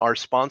Our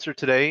sponsor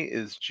today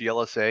is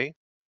GLSA.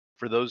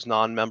 For those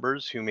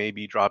non-members who may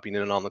be dropping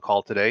in on the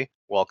call today,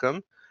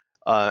 welcome.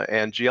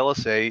 And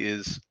GLSA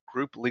is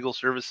Group Legal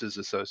Services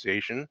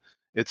Association.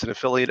 It's an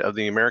affiliate of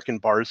the American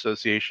Bar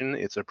Association.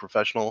 It's a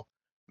professional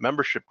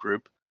membership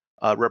group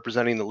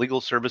representing the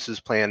legal services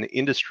plan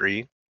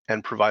industry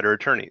and provider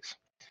attorneys.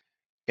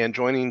 And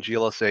joining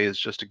GLSA is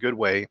just a good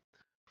way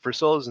for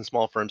solos and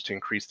small firms to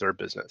increase their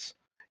business.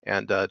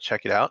 And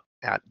check it out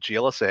at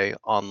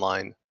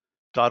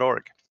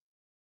glsaonline.org.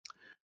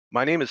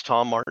 My name is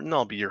Tom Martin.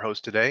 I'll be your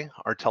host today.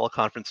 Our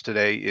teleconference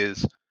today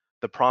is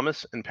The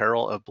Promise and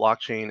Peril of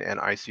Blockchain and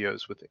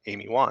ICOs with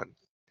Amy Wan.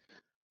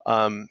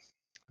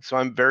 So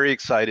I'm very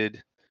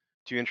excited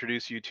to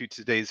introduce you to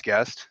today's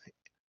guest,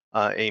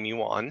 Amy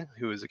Wan,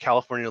 who is a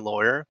California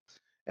lawyer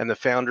and the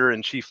founder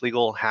and chief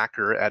legal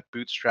hacker at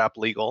Bootstrap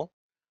Legal.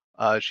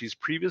 She's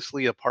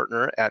previously a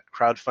partner at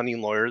Crowdfunding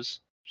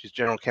Lawyers. She's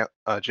general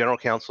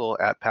counsel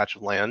at Patch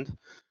of Land,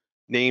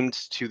 named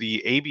to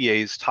the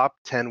ABA's top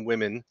 10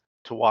 women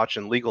to watch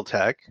in legal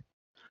tech,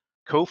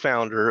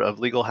 co-founder of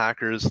Legal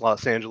Hackers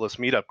Los Angeles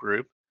Meetup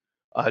Group.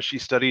 She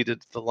studied at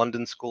the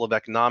London School of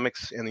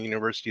Economics and the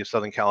University of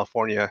Southern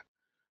California.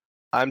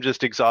 I'm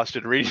just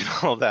exhausted reading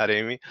all of that,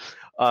 Amy.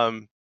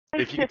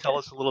 If you could tell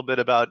us a little bit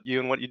about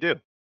you and what you do.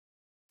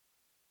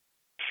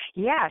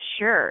 Yeah,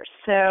 sure.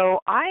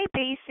 So I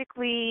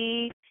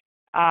basically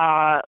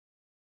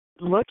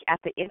look at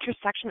the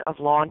intersection of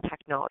law and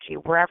technology,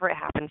 wherever it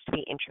happens to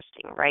be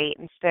interesting, right?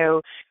 And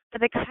so for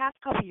the past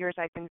couple of years,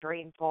 I've been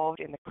very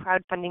involved in the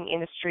crowdfunding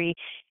industry,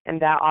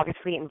 and that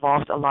obviously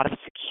involves a lot of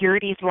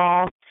securities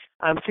law.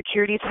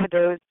 Securities, for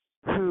those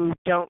who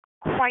don't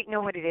quite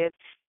know what it is,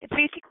 it's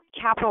basically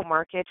capital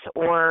markets,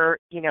 or,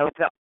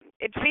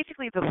 it's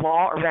basically the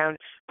law around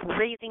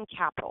raising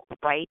capital,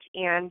 right?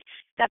 And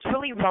that's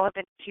really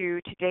relevant to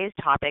today's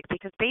topic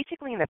because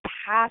basically in the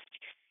past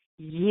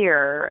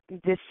year,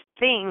 this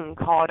thing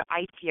called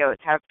ICOs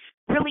have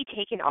really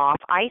taken off.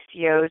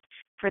 ICOs,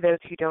 for those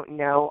who don't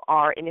know,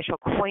 are initial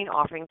coin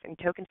offerings and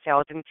token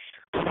sales, and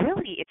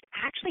really it's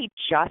actually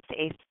just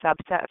a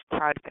subset of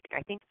crowdfunding.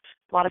 I think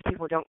a lot of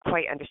people don't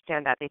quite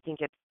understand that. They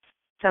think it's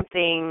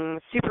something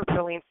super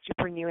brilliant,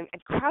 super new, and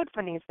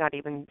crowdfunding is not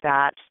even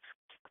that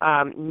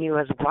new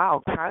as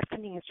well.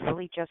 Crowdfunding is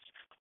really just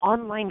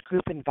online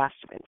group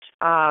investment.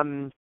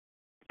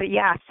 But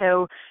yeah,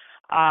 so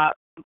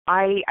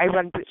I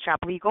run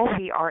Bootstrap Legal.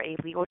 We are a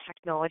legal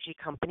technology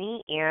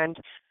company, and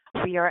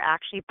we are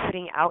actually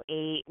putting out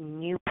a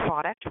new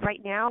product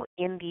right now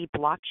in the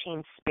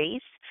blockchain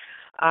space.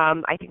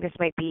 I think this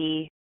might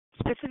be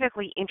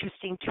specifically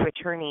interesting to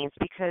attorneys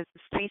because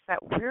the space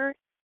that we're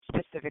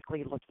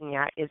specifically looking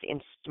at is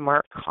in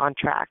smart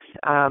contracts.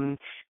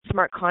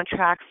 Smart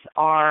contracts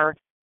are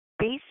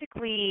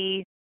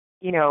basically,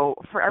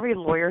 for every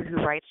lawyer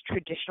who writes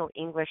traditional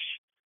English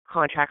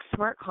contracts,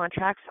 smart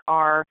contracts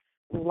are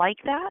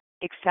like that,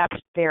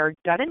 except they're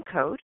done in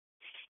code.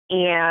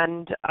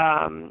 And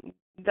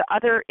the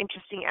other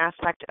interesting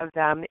aspect of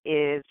them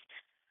is,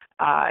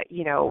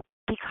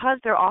 because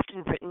they're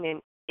often written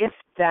in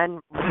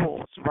if-then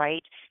rules,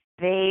 right?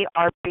 They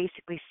are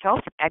basically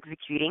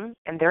self-executing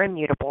and they're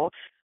immutable.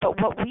 But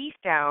what we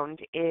found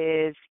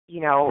is,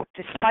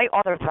 despite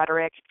all the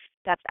rhetoric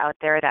that's out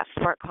there that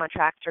smart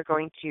contracts are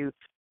going to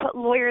put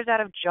lawyers out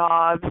of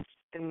jobs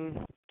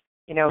and,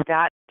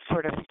 that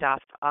sort of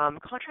stuff,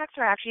 contracts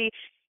are actually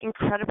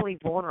incredibly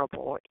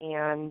vulnerable.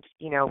 And,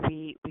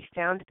 we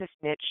found this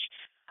niche,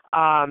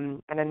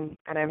 and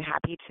I'm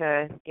happy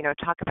to,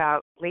 talk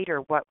about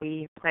later what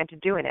we plan to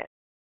do in it.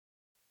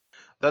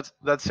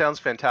 That sounds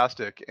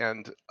fantastic,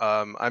 and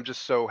I'm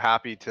just so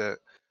happy to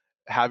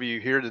have you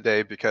here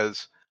today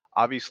because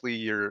obviously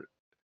you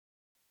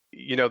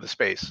know the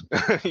space,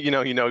 you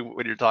know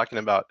what you're talking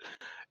about,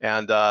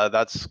 and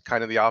that's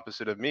kind of the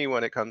opposite of me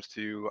when it comes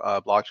to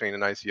blockchain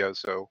and ICO.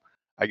 So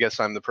I guess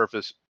I'm the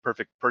perfect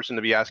person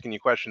to be asking you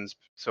questions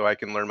so I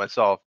can learn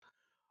myself.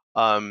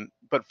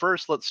 But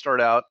first, let's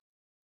start out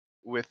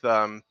with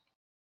I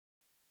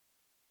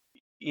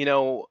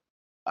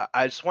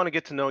just want to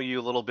get to know you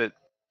a little bit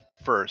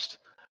first,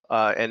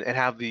 and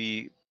have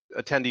the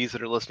attendees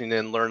that are listening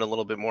in learn a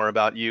little bit more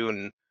about you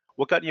and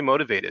what got you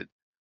motivated.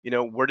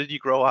 Where did you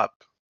grow up?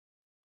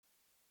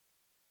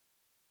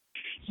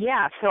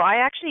 Yeah, so I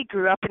actually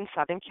grew up in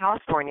Southern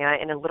California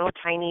in a little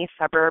tiny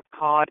suburb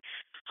called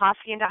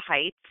Hacienda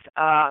Heights.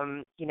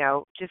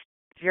 Just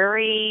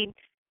very,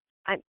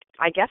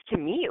 I guess to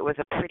me it was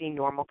a pretty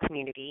normal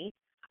community.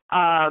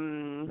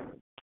 Went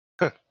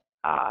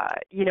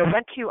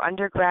to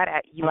undergrad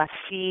at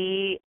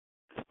USC.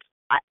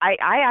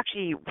 I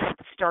actually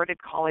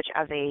started college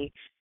as a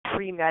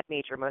pre-med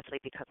major, mostly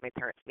because my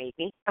parents made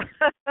me.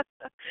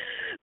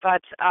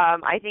 But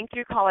I think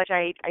through college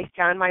I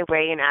found my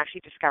way and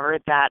actually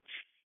discovered that,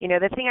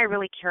 the thing I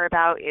really care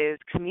about is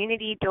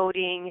community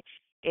building,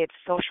 it's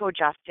social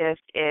justice,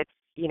 it's,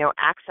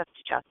 access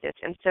to justice.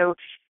 And so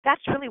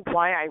that's really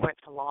why I went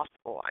to law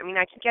school. I mean,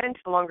 I can get into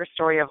the longer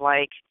story of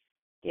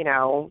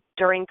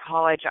during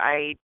college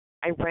I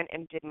went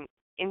and did an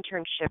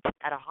internship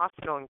at a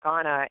hospital in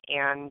Ghana,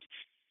 and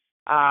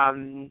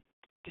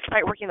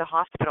Despite working in the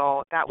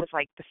hospital, that was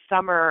like the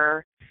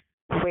summer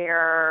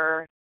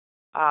where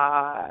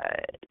uh,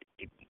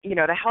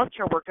 the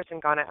healthcare workers in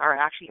Ghana are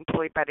actually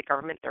employed by the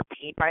government. They're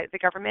paid by the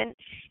government,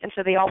 and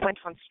so they all went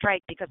on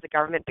strike because the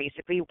government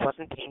basically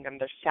wasn't paying them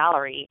their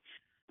salary.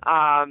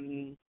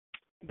 Um,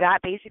 that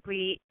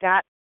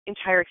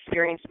entire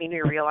experience made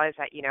me realize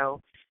that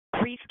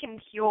grief can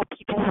heal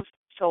people's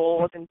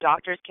souls and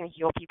doctors can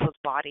heal people's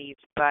bodies,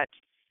 but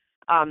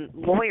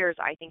lawyers,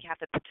 I think, have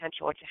the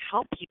potential to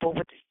help people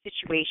with the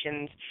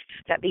situations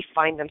that they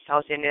find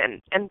themselves in,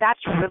 and that's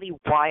really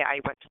why I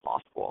went to law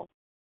school.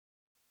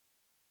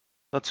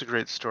 That's a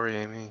great story,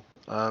 Amy.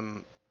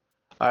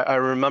 I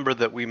remember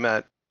that we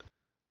met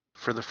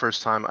for the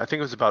first time. I think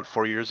it was about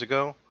 4 years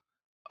ago.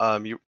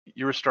 You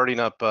were starting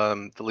up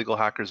the Legal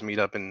Hackers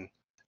meetup in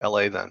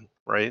LA then,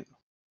 right?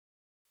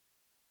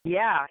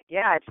 Yeah,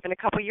 it's been a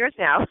couple years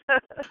now.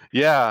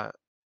 Yeah,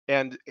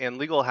 and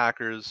Legal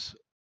Hackers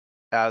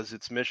as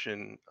its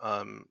mission,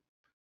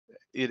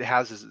 it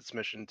has as its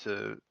mission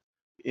to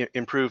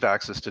improve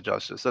access to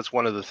justice. That's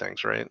one of the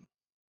things, right?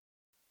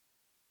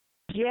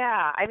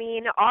 Yeah, I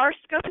mean, our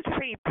scope is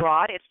pretty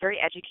broad. It's very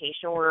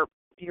educational.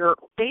 You're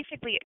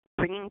basically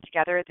bringing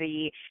together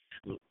the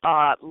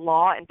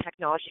law and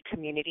technology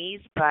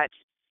communities, but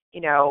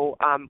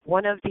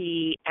one of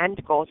the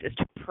end goals is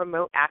to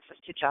promote access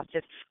to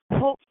justice,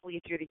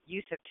 hopefully through the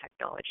use of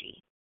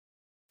technology.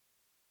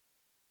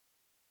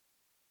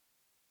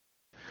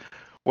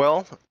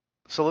 Well,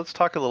 so let's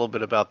talk a little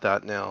bit about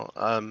that now.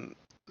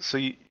 So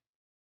you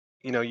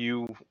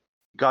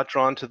got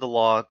drawn to the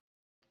law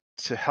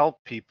to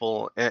help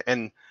people,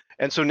 and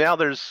so now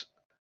there's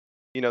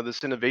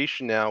this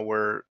innovation now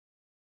where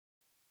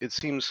it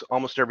seems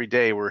almost every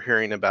day we're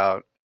hearing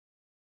about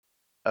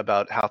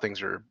how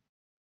things are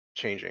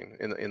changing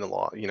in the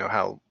law.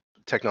 How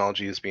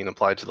technology is being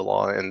applied to the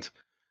law, and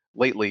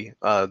lately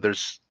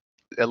there's,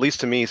 at least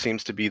to me,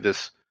 seems to be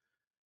this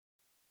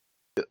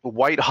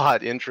white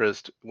hot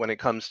interest when it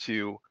comes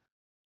to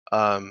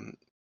um,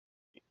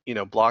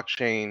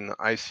 blockchain,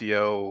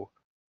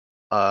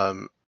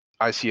 um,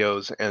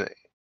 ICOs,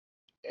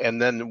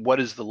 and then what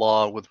is the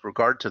law with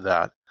regard to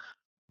that.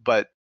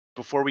 But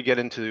before we get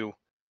into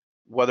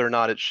whether or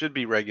not it should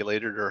be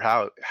regulated or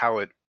how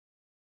it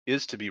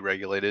is to be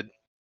regulated,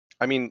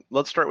 I mean,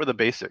 let's start with the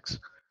basics.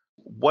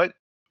 What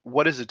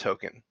what is a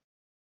token?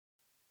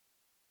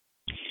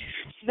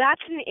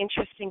 That's an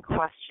interesting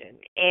question,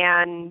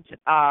 and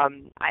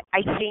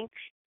I think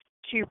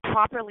to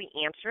properly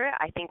answer it,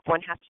 I think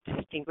one has to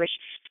distinguish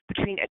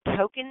between a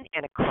token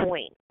and a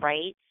coin,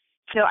 right?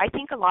 So I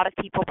think a lot of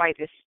people by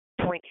this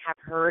point have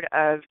heard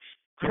of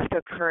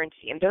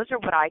cryptocurrency, and those are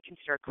what I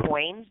consider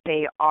coins.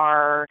 They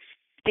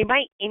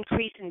might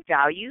increase in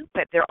value,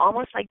 but they're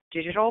almost like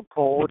digital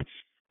gold.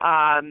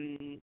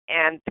 And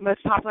the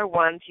most popular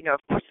ones, of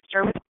course,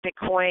 start with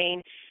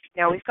Bitcoin.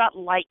 Now we've got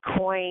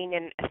Litecoin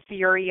and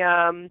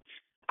Ethereum.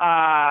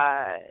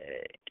 Uh,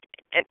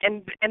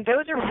 and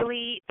those are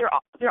really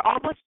they're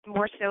almost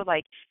more so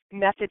like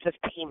methods of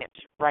payment,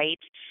 right?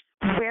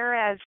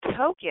 Whereas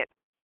tokens,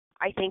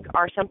 I think,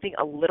 are something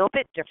a little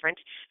bit different.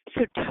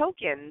 So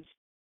tokens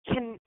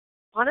can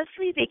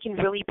honestly they can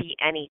really be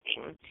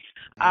anything.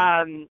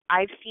 Mhm.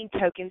 I've seen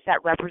tokens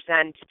that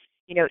represent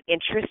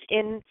interest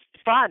in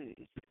funds.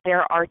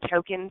 There are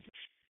tokens,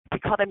 we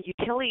call them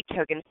utility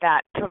tokens,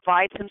 that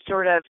provide some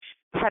sort of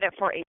credit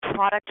for a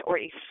product or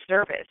a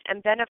service.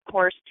 And then of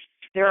course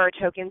there are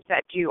tokens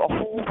that do a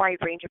whole wide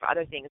range of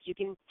other things.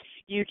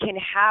 You can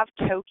have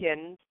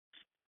tokens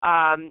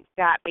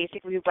that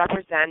basically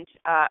represent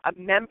a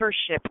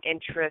membership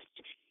interest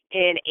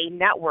in a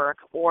network,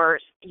 or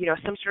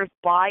some sort of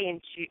buy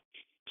into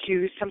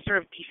some sort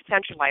of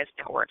decentralized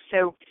network.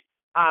 So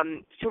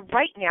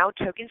right now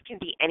tokens can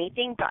be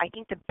anything, but I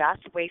think the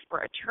best way for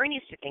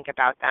attorneys to think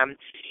about them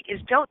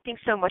is don't think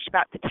so much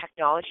about the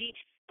technology.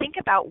 Think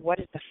about what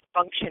is the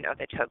function of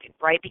the token,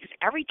 right? Because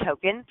every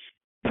token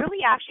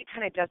really actually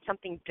kind of does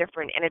something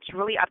different, and it's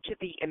really up to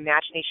the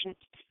imagination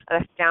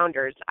of the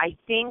founders. I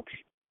think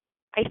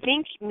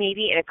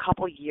maybe in a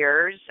couple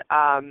years,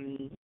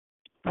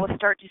 we'll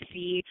start to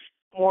see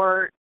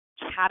more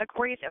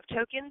categories of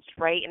tokens,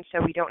 right? And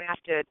so we don't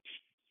have to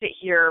sit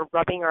here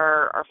rubbing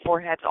our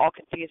foreheads all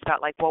confused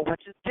about, like, well, what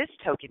does this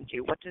token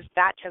do? What does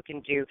that token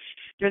do?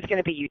 There's going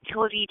to be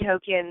utility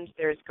tokens.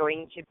 There's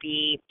going to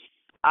be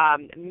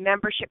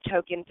membership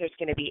tokens. There's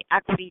going to be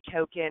equity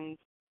tokens.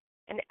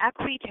 And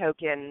equity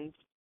tokens,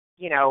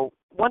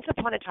 once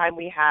upon a time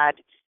we had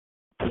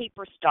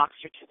paper stock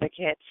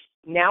certificates.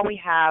 Now we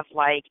have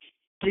like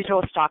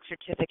digital stock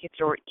certificates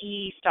or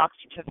e-stock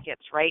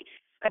certificates, right?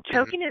 A Mhm.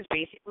 token is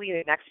basically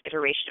the next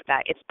iteration of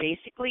that. It's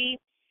basically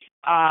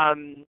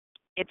um,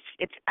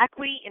 it's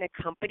equity in a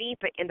company,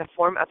 but in the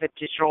form of a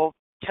digital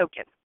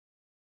token.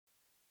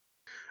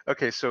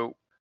 Okay, so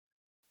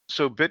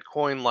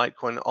Bitcoin,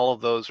 Litecoin, all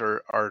of those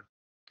are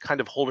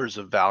kind of holders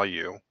of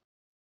value,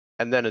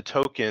 and then a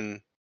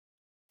token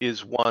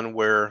is one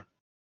where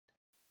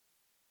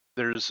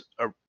there's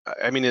a,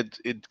 I mean,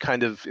 it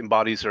kind of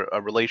embodies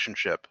a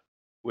relationship.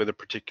 with a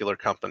particular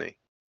company?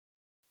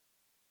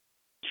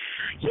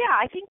 Yeah,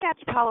 I think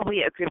that's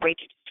probably a good way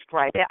to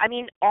describe it. I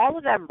mean, all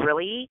of them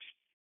really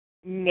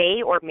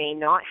may or may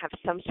not have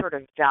some sort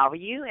of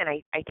value, and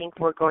I think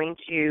we're going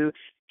to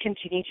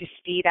continue to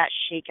see that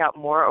shake out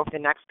more over the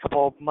next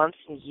couple of months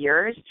and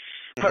years.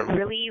 But Hmm.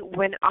 really,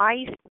 when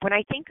I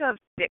think of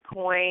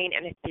Bitcoin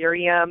and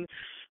Ethereum,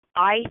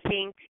 I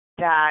think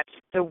that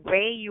the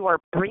way you are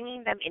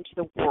bringing them into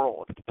the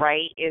world,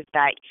 right, is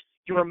that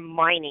you're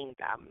mining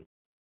them.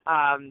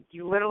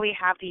 You literally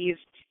have these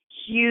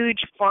huge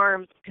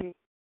farms,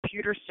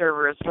 computer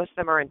servers, most of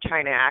them are in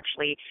China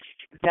actually,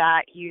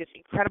 that use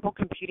incredible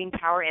computing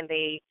power, and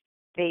they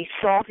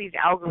solve these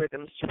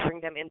algorithms to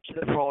bring them into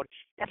the world.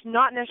 That's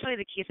not necessarily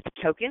the case with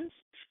tokens.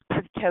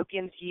 With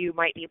tokens, you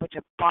might be able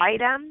to buy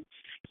them.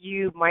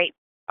 You might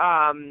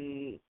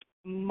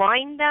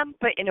mine them,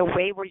 but in a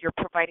way where you're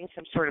providing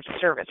some sort of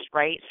service,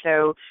 right?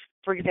 So,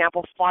 for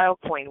example,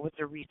 Filecoin was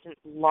a recent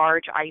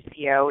large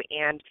ICO,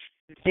 and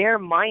their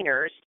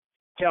miners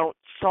don't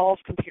solve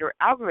computer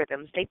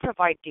algorithms. They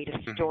provide data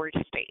Hmm. storage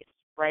space,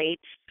 right?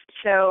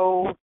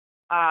 So,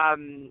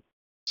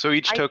 So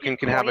each I see token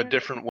can have a coins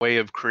different way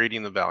of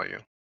creating the value.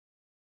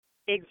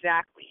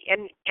 exactly,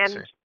 and See.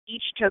 and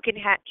each token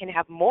can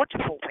have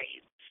multiple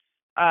ways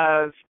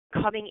of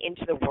coming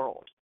into the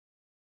world.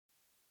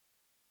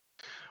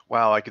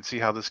 Wow, I can see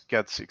how this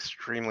gets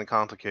extremely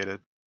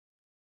complicated.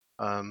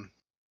 Um,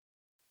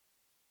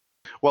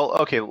 well,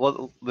 okay.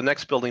 Well, the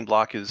next building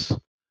block is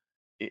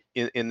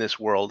in this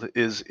world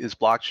is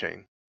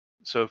blockchain.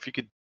 So if you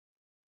could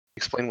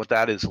explain what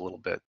that is a little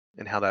bit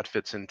and how that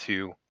fits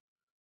into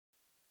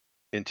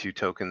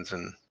tokens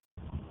and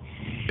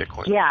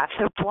Bitcoin. Yeah,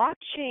 so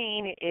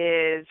blockchain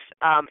is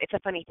it's a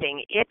funny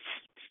thing. It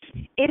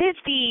is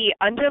the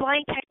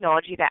underlying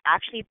technology that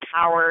actually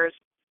powers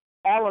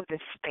all of this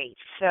space.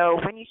 So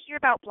when you hear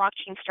about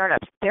blockchain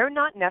startups, they're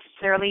not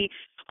necessarily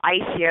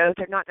ICOs,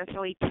 they're not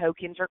necessarily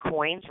tokens or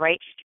coins, right?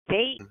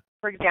 They,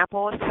 for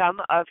example,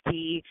 some of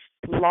the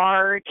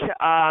large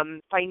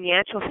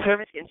financial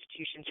service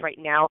institutions right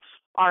now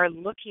are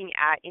looking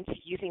at into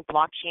using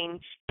blockchain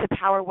to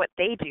power what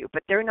they do,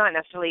 but they're not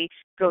necessarily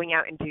going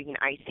out and doing an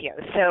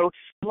ICO. So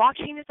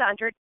blockchain is the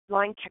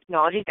underlying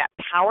technology that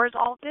powers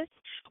all of this.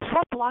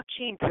 What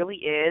blockchain really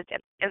is,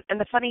 and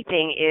the funny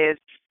thing is,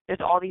 there's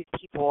all these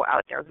people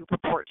out there who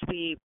purport to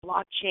be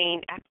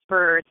blockchain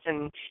experts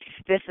and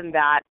this and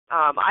that.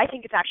 I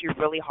think it's actually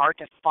really hard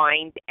to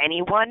find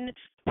anyone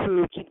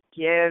who can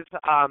give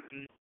a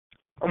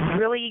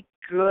really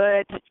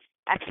good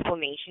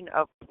explanation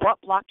of what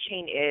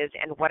blockchain is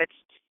and what its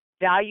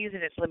values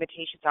and its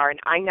limitations are. And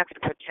I'm not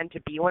going to pretend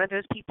to be one of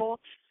those people,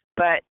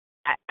 but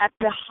at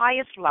the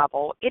highest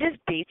level, it is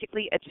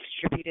basically a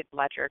distributed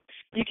ledger.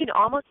 You can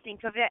almost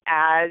think of it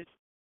as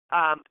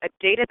a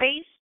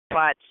database,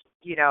 but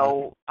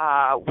Mhm.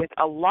 with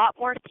a lot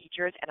more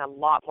features and a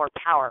lot more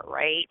power,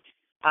 right?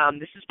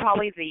 This is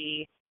probably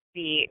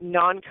the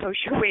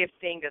non-kosher way of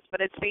saying this, but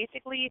it's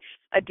basically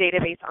a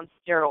database on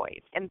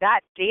steroids. And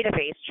that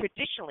database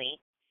traditionally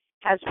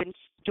has been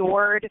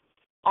stored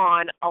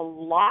on a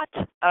lot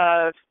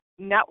of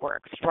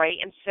networks, right?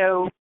 And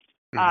so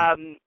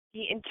Mhm.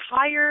 the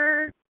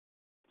entire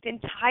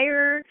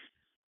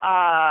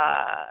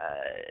uh,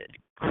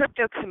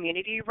 crypto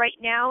community right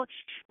now,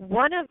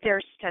 one of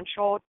their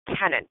central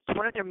tenets,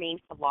 one of their main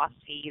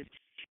philosophies,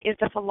 is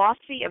the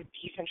philosophy of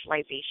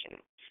decentralization.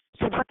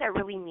 So what that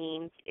really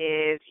means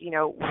is,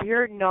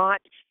 we're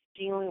not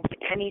dealing with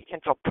any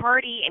central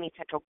party, any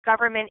central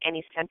government,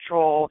 any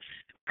central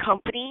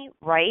company,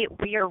 right?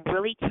 We are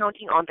really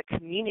counting on the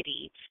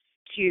community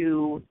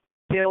to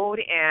build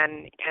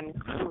and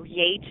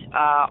create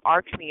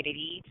our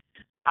community.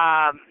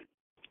 Um,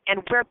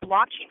 and where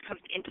blockchain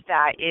comes into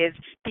that is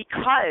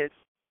because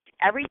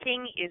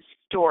everything is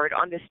stored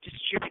on this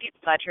distributed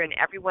ledger and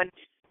everyone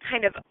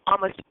kind of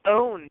almost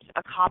owns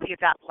a copy of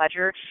that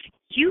ledger,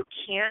 you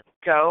can't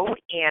go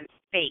and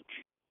fake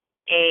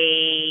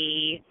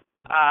a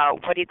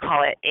what do you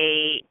call it?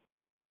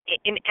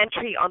 An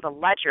entry on the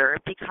ledger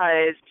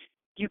because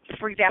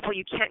for example,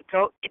 you can't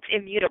go, it's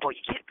immutable.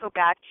 You can't go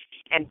back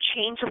and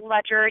change the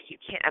ledger. You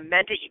can't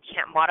amend it. You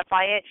can't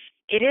modify it.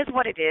 It is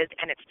what it is,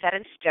 and it's set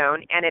in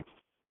stone, and it's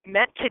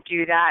meant to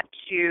do that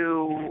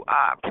to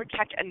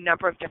protect a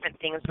number of different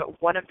things, but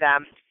one of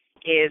them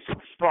is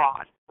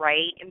fraud,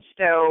 right? And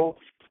so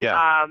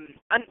Yeah.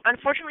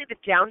 unfortunately, the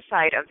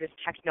downside of this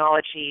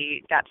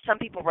technology that some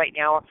people right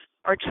now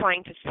are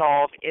trying to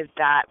solve is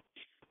that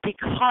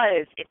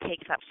because it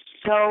takes up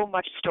so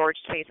much storage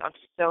space on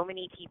so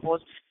many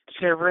people's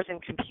servers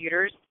and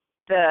computers,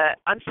 the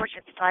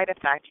unfortunate side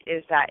effect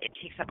is that it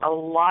takes up a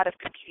lot of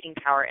computing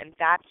power, and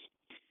that's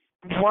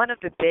one of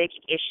the big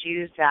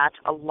issues that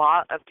a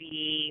lot of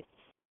the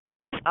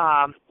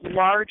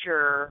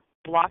larger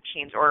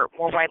blockchains or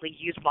more widely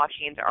used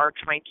blockchains are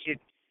trying to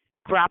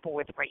grapple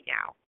with right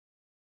now.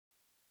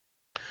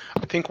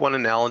 I think one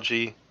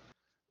analogy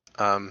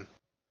um,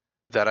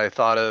 that I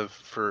thought of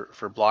for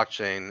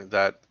blockchain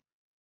that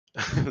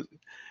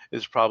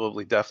is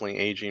probably definitely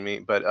aging me,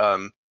 but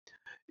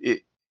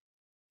it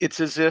it's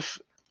as if,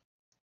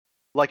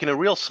 like in a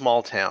real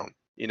small town,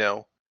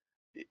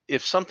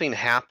 if something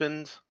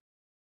happened,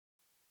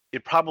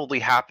 it probably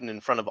happened in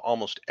front of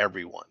almost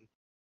everyone.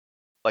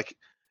 Like,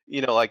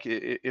 like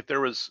if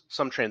there was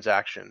some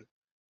transaction,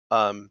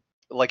 um,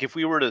 like if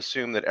we were to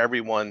assume that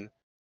everyone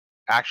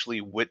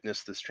actually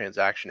witnessed this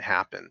transaction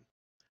happen,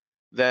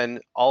 then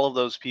all of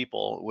those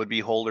people would be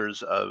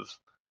holders of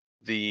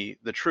the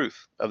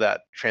truth of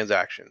that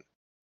transaction,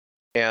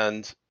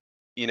 and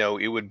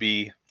it would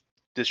be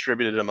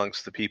distributed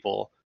amongst the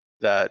people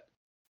that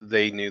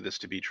they knew this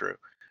to be true.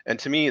 And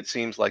to me, it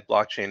seems like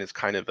blockchain is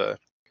kind of a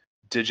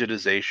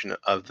digitization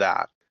of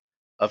that.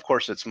 Of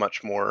course, it's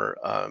much more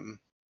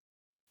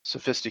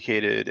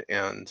sophisticated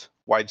and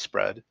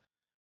widespread,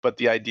 but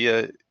the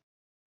idea,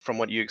 from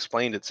what you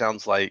explained, it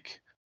sounds like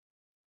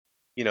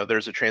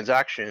there's a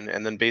transaction,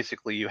 and then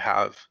basically you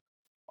have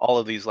all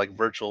of these like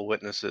virtual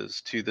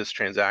witnesses to this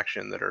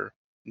transaction that are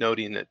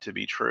noting it to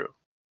be true.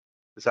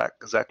 Is that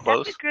That's a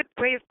close? good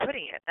way of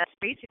putting it. That's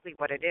basically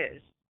what it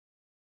is.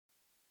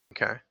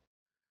 Okay.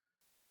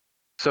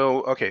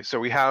 So okay, so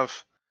we have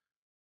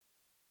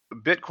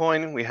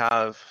Bitcoin, we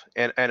have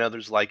and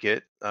others like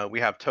it. We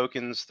have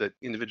tokens that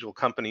individual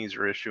companies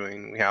are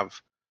issuing. We have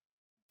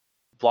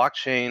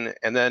blockchain,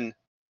 and then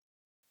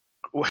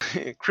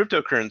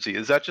cryptocurrency.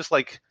 Is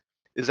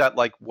that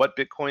like what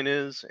Bitcoin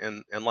is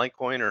and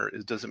Litecoin, or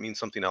does it mean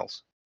something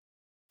else?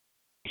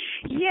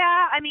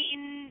 Yeah, I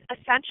mean,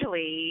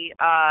 essentially,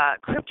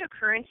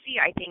 cryptocurrency,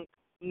 I think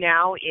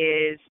now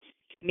is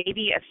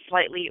maybe a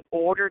slightly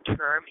older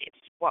term. It's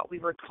what we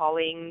were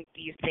calling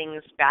these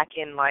things back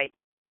in like,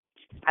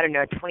 I don't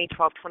know,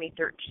 2012,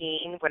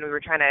 2013, when we were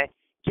trying to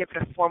give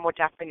it a formal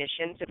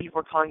definition. So people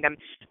were calling them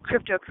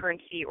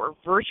cryptocurrency or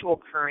virtual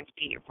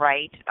currency,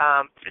 right?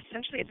 But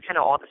essentially, it's kind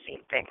of all the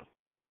same thing.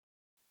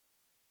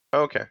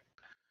 Okay.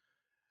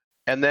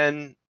 And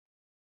then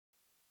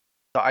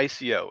the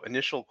ICO,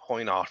 initial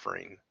coin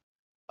offering.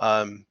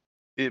 Um,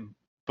 it,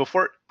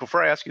 before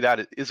I ask you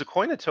that, is a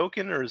coin a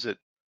token, or is a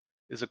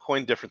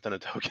coin different than a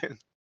token?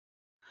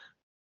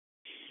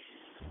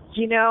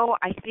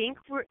 I think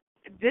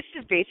this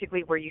is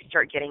basically where you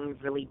start getting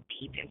really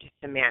deep into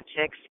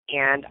semantics,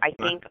 and I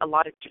think a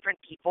lot of different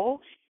people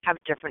have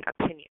different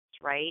opinions,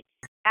 right?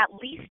 At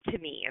least to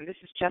me, and this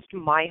is just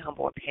my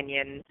humble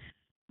opinion,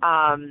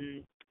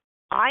 um,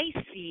 I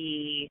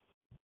see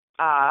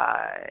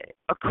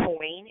a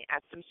coin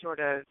as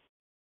it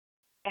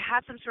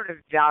has some sort of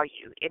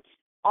value. It's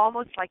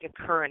almost like a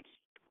currency,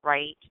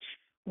 right?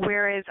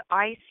 Whereas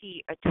I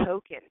see a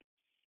token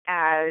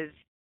as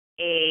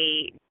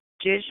a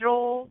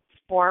digital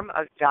form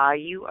of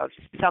value of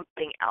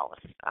something else,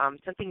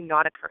 something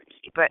not a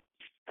currency. But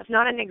that's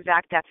not an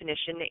exact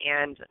definition,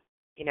 and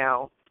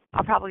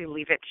I'll probably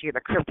leave it to the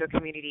crypto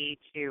community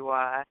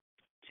to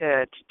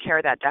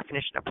tear that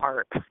definition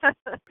apart.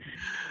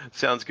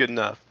 Sounds good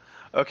enough.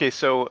 Okay,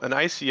 so an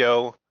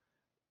ICO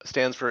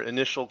stands for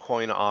initial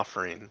coin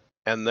offering,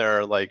 and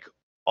they're like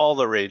all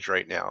the rage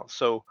right now.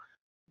 So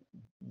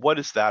what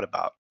is that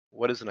about?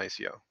 What is an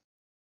ICO?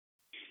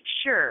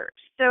 Sure.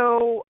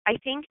 So I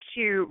think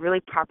to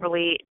really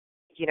properly,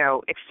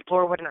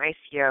 explore what an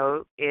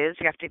ICO is,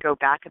 you have to go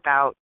back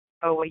about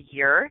a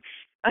year.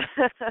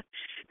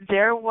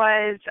 There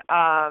was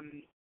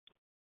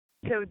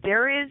so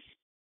there is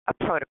a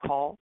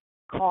protocol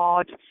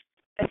called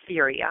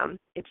Ethereum.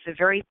 It's a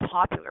very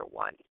popular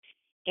one.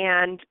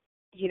 And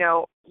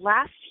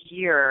last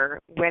year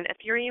when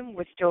Ethereum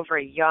was still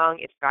very young,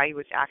 its value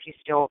was actually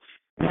still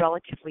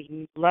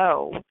relatively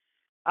low.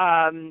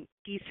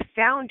 These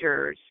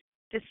founders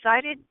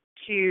decided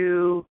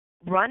to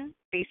run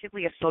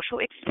basically a social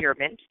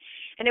experiment,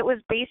 and it was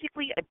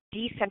basically a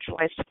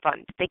decentralized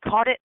fund. They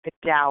called it the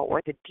DAO,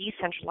 or the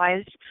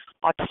Decentralized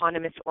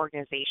Autonomous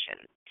Organization.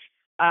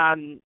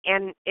 And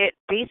it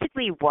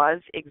basically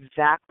was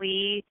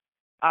exactly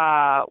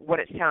what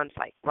it sounds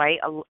like, right?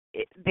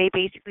 They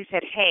basically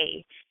said,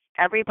 hey,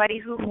 everybody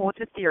who holds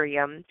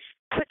Ethereum,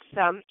 put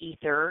some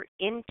Ether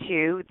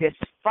into this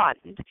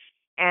fund,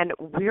 and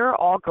we're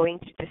all going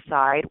to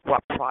decide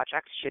what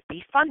projects should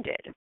be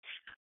funded.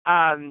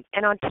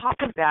 And on top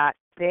of that,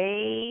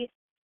 they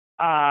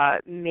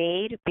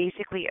made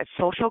basically a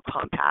social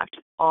compact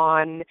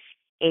on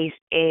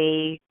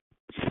a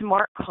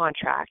smart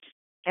contract,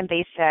 and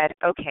they said,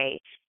 okay,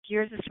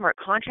 here's the smart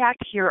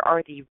contract, here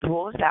are the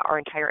rules that our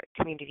entire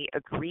community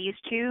agrees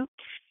to,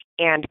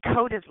 and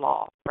code is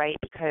law, right?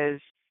 Because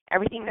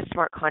everything in a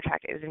smart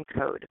contract is in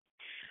code.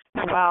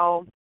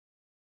 Well,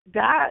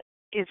 that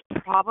is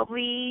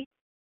probably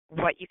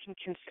what you can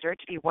consider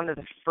to be one of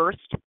the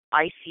first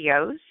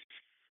ICOs.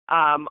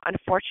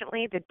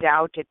 Unfortunately, the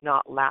DAO did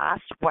not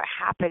last. What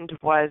happened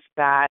was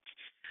that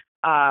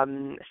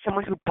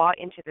someone who bought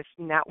into this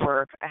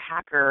network, a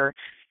hacker,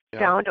 Yeah.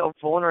 found a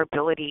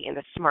vulnerability in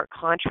the smart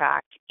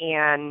contract,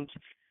 and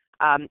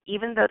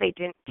even though they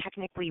didn't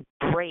technically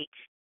break,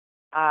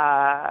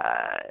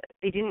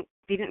 they didn't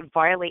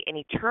violate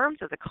any terms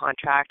of the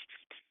contract.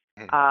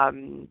 Mhm.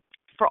 Um,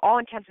 for all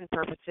intents and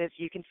purposes,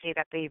 you can say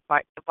that they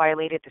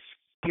violated the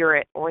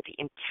spirit or the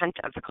intent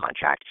of the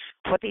contract.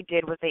 What they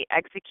did was they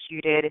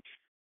executed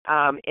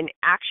an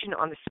action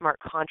on the smart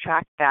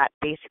contract that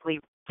basically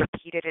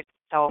repeated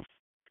itself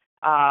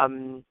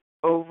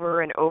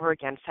over and over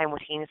again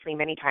simultaneously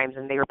many times,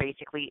 and they were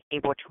basically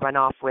able to run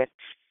off with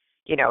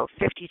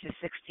 50 to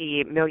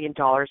 60 million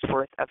dollars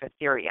worth of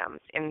Ethereums.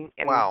 And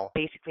Wow.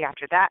 basically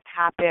after that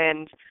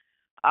happened,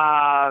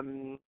 a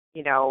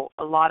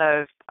lot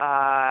of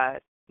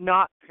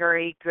not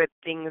very good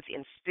things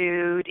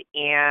ensued,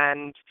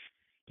 and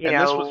you And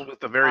this was know,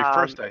 with the very um,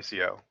 first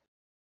ICO.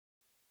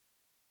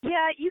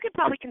 yeah, you could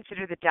probably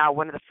consider the DAO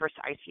one of the first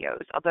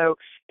ICOs, although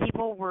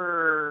people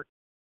were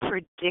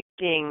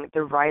predicting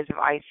the rise of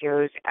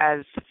ICOs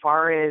as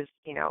far as,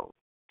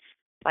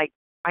 like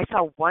I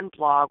saw one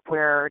blog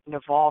where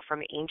Naval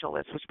from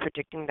AngelList was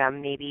predicting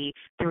them maybe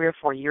 3 or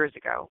 4 years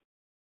ago.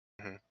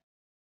 Mhm.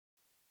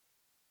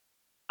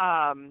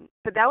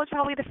 But that was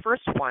probably the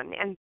first one,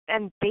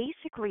 and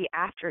basically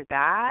after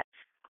that,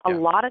 a Yeah.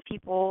 lot of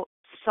people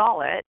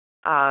saw it.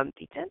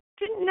 They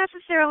didn't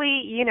necessarily,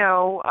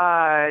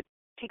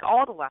 take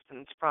all the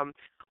lessons from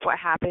what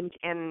happened,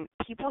 and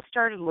people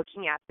started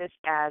looking at this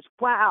as,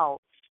 wow,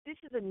 this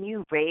is a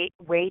new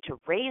way to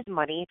raise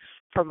money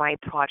for my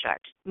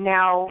project.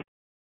 Now,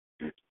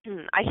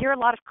 I hear a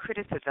lot of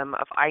criticism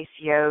of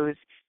ICOs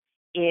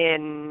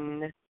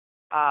in,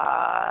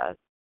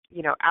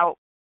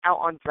 out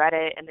on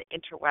Reddit and the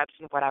interwebs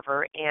and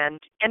whatever, and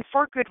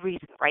for good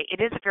reason, right?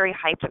 It is a very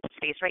hyped up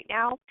space right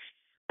now,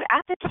 but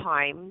at the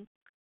time,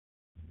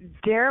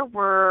 there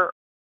were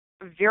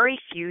very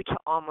few to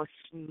almost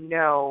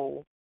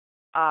no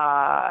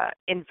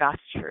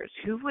investors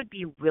who would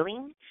be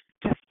willing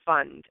to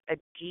fund a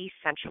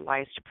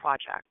decentralized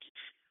project.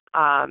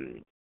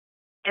 Um,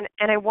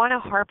 and I want to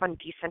harp on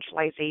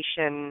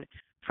decentralization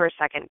for a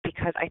second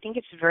because I think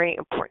it's a very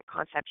important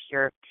concept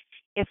here.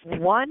 If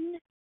one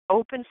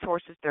open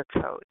sources their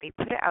code, they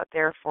put it out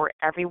there for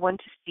everyone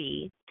to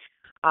see,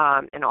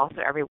 and also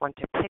everyone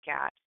to pick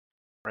at.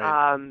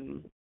 Right.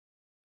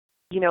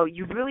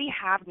 You really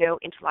have no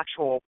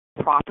intellectual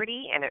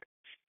property,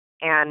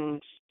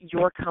 and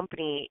your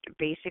company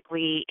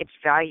basically its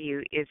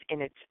value is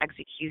in its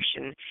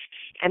execution.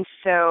 And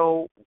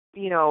so,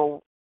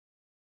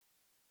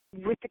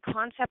 with the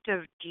concept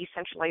of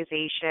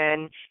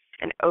decentralization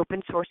and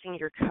open sourcing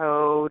your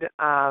code,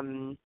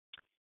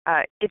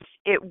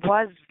 it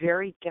was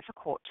very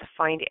difficult to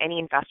find any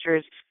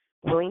investors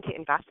willing to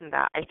invest in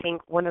that. I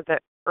think one of the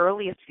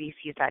earliest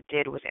VCs that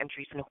did was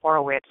Andreessen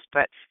Horowitz,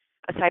 but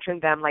aside from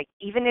them, like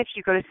even if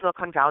you go to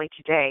Silicon Valley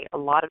today, a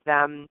lot of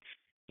them,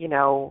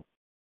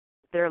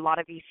 there are a lot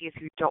of VCs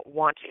who don't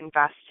want to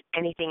invest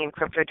anything in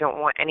crypto, don't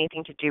want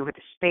anything to do with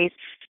the space,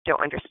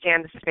 don't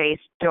understand the space,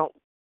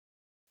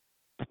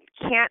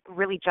 can't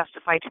really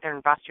justify to their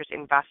investors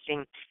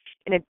investing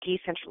in a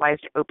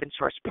decentralized open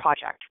source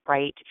project,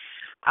 right?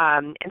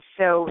 And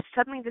so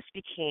suddenly this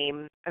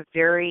became a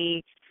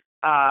very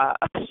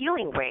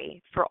appealing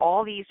way for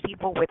all these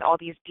people with all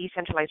these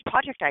decentralized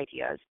project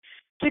ideas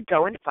to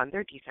go and fund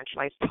their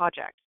decentralized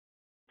projects.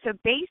 So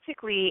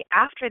basically,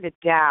 after the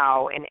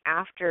DAO and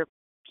after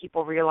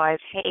people realize,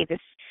 hey,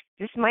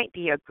 this might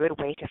be a good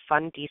way to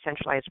fund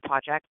decentralized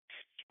projects,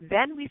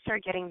 then we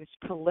start getting this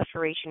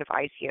proliferation of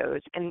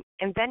ICOs, and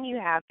then you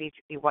have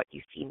basically what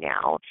you see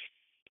now.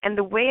 And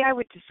the way I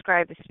would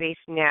describe the space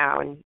now,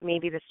 and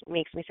maybe this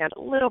makes me sound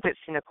a little bit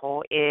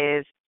cynical,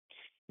 is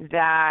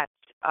that,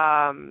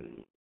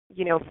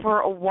 for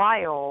a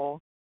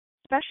while,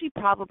 especially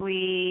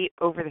probably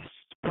over the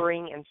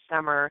spring and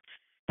summer,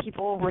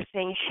 people were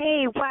saying,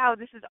 hey, wow,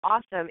 this is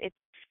awesome. It's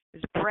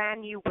this brand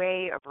new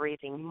way of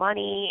raising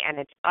money, and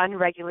it's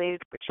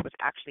unregulated, which was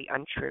actually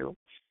untrue.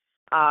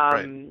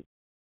 Right.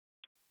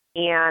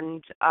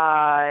 And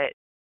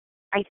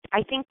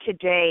I think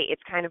today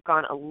it's kind of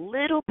gone a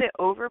little bit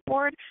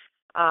overboard,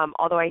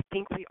 although I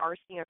think we are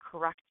seeing a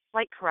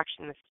slight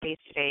correction in the space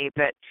today.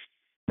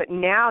 But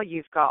now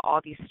you've got all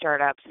these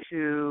startups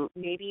who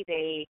maybe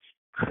they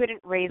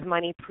couldn't raise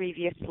money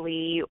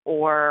previously,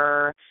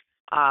 or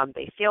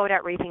they failed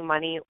at raising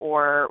money,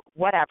 or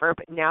whatever.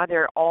 But now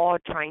they're all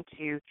trying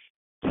to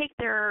take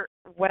their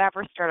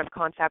whatever startup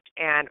concept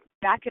and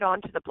back it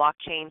onto the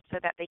blockchain so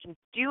that they can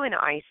do an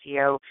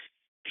ICO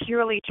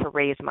purely to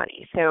raise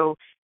money. So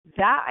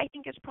that I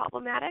think is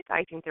problematic.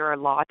 I think there are a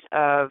lot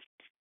of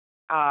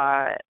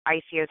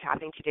ICOs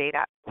happening today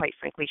that, quite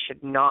frankly,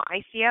 should not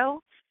ICO.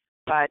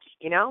 But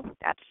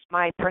that's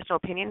my personal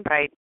opinion. But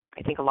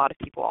I think a lot of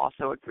people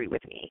also agree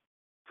with me.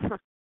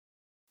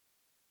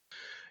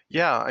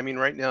 Yeah. I mean,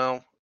 right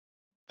now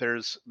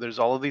there's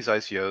all of these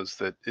ICOs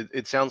that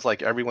it sounds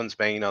like everyone's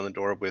banging on the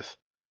door with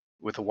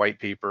a white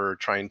paper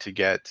trying to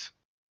get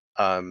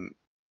um,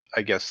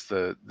 I guess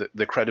the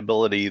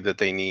credibility that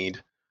they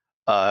need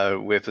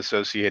with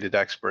associated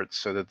experts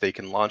so that they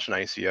can launch an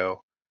ICO.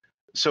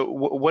 So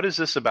what is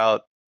this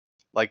about?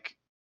 Like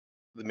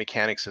the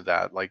mechanics of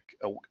that? Like,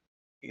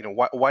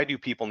 why do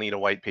people need a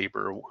white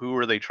paper? Who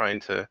are they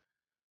trying to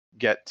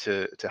get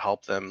to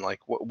help them? Like,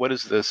 what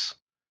is this?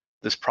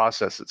 this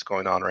process that's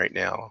going on right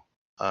now.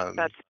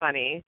 That's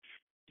funny.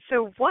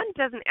 So one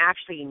doesn't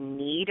actually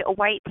need a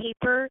white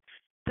paper.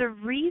 The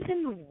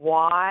reason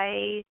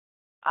why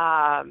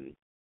um,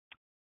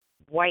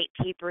 white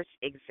papers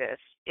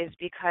exist is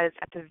because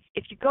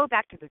if you go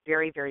back to the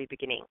very, very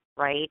beginning,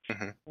 right,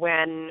 Mhm.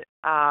 when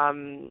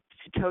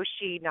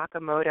Satoshi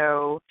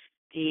Nakamoto,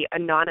 the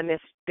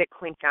anonymous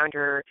Bitcoin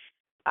founder,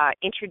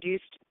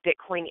 introduced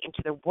Bitcoin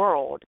into the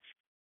world,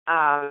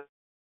 uh,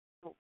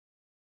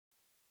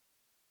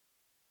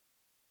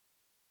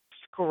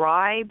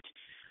 described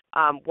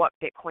what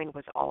Bitcoin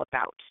was all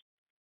about.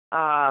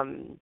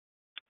 Um,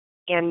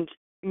 and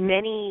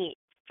many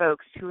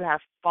folks who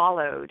have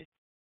followed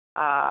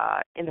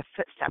in the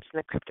footsteps in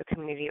the crypto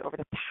community over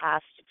the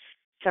past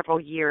several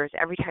years,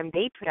 every time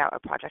they put out a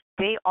project,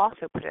 they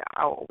also put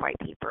out a white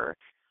paper.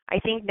 I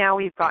think now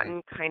we've Mhm.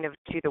 gotten kind of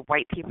to the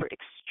white paper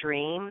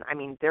extreme. I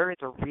mean, there is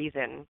a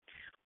reason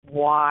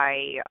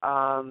why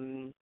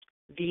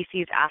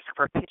VCs ask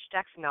for pitch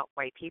decks and not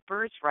white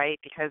papers, right?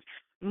 Because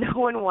no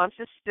one wants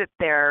to sit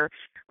there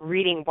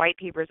reading white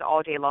papers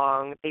all day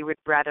long. They would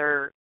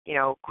rather,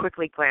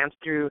 quickly glance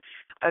through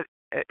a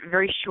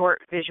very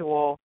short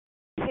visual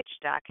pitch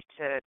deck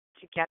to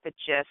get the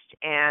gist.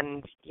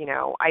 And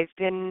I've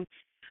been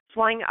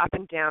flying up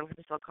and down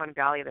from Silicon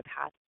Valley the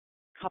past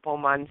couple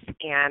months,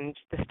 and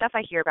the stuff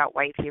I hear about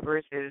white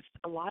papers is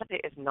a lot of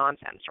it is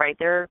nonsense, right?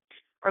 There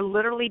are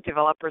literally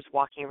developers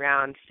walking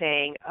around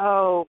saying,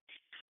 "Oh,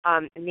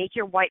 make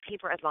your white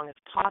paper as long as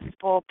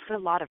possible. Put a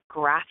lot of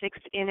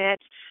graphics in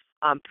it.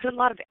 Put a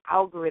lot of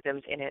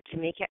algorithms in it to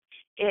make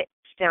it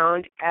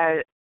sound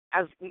as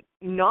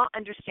not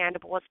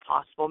understandable as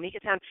possible. Make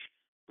it sound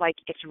like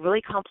it's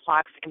really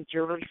complex and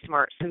you're really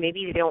smart. So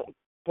maybe they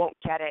won't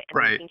get it and they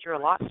Right. think you're a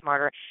lot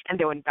smarter and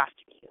they'll invest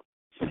in you."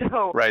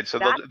 So Right. So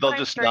that's they'll what I'm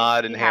just starting to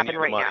nod see and hand happen you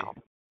the right money. now.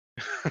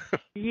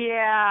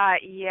 Yeah,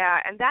 yeah,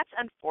 and that's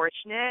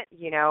unfortunate.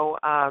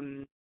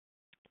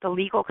 The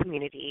legal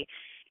community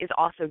is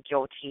also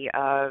guilty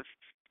of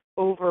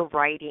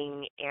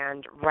overwriting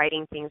and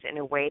writing things in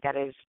a way that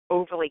is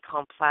overly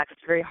complex.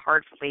 It's very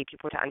hard for lay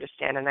people to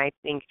understand, and I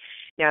think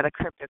now the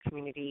crypto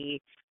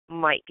community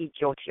might be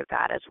guilty of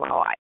that as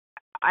well.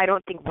 I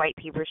don't think white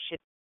papers should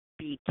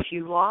be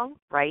too long,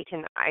 right?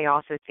 And I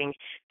also think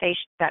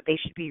that they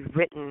should be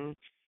written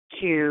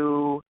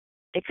to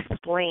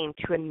explain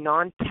to a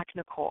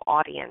non-technical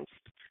audience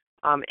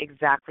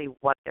exactly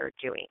what they're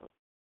doing.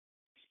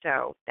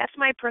 So that's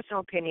my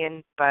personal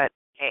opinion, but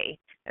hey,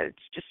 it's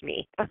just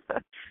me.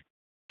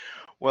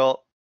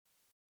 Well,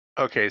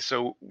 okay,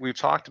 so we've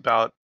talked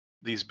about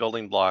these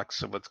building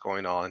blocks of what's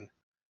going on,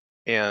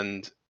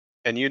 and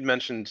you'd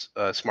mentioned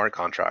smart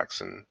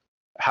contracts, and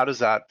how does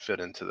that fit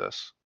into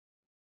this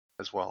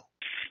as well?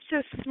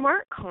 So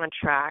smart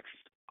contracts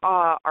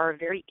are a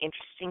very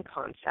interesting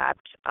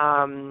concept.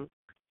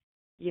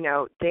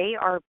 They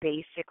are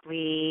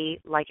basically,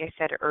 like I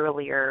said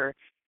earlier,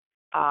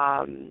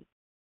 um,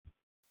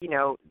 you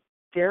know,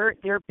 they're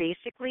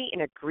basically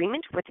in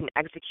agreement with an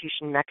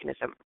execution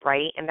mechanism,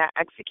 right? And that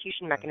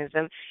execution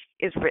mechanism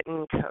is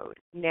written code.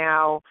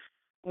 Now,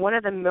 one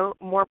of the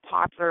more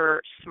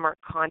popular smart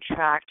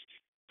contract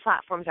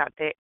platforms out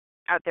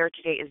there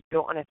today is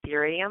built on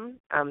Ethereum.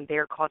 They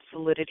are called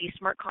Solidity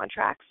smart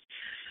contracts.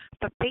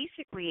 But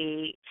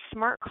basically,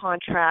 smart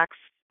contracts,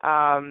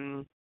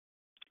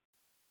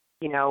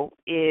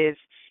 is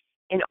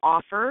an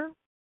offer,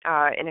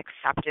 an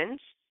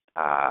acceptance.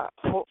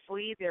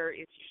 Hopefully, there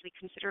is usually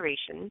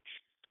consideration.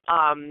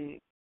 Um,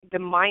 the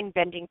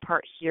mind-bending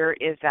part here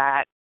is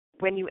that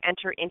when you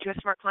enter into a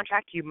smart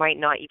contract, you might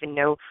not even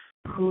know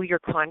who you're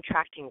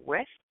contracting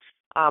with.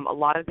 A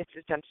lot of this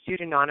is done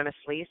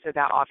pseudonymously, so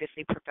that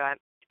obviously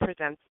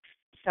presents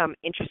some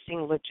interesting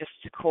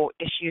logistical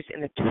issues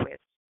in the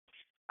twist.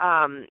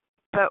 Um,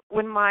 but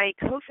when my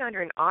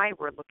co-founder and I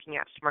were looking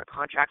at smart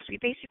contracts, we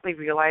basically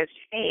realized,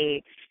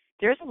 hey,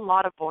 there's a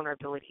lot of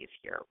vulnerabilities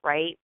here,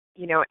 right?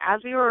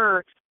 As we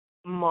were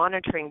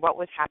monitoring what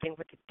was happening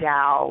with the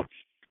DAO,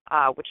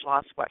 which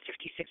lost, $50,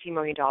 $60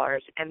 million,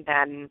 and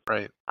then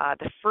Right.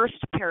 the first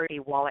Parity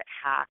wallet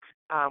hack,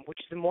 which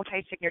is a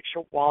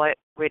multi-signature wallet,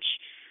 which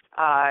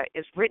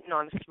is written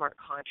on a smart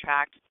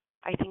contract.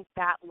 I think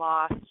that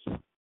lost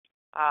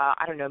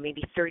I don't know,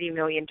 maybe $30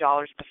 million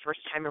the first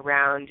time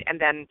around. And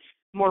then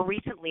more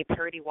recently,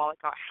 Parity Wallet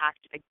got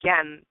hacked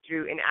again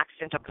through an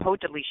accidental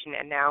code deletion.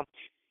 And now,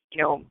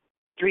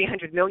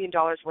 $300 million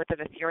worth of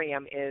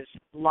Ethereum is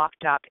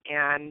locked up,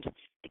 and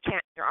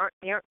they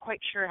aren't quite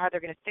sure how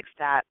they're going to fix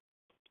that.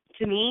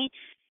 To me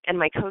and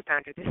my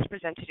co-founder, this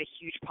presented a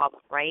huge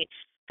problem, right?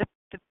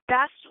 The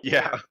best lawyer in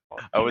Yeah, the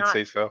world I would cannot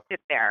say so.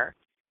 sit there.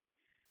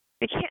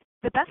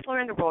 The best lawyer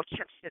in the world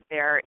can't sit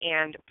there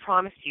and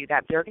promise you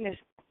that they're going to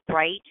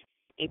write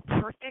a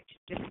perfect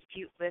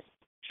disputeless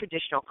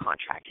traditional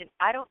contract. And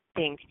I don't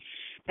think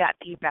that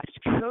the best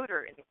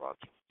coder in the world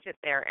can sit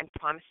there and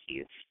promise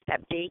you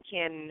that they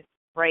can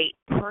write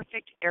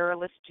perfect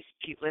errorless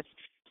disputeless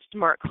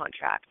smart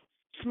contracts.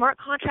 Smart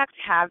contracts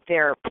have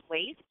their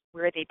place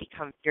where they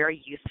become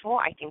very useful.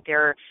 I think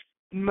they're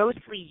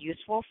mostly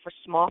useful for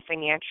small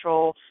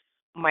financial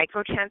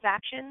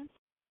microtransactions.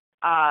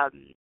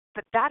 Um,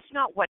 but that's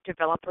not what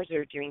developers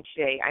are doing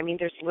today. I mean,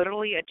 there's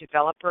literally a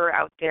developer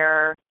out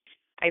there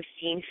I've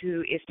seen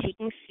who is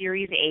taking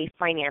Series A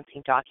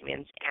financing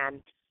documents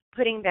and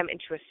putting them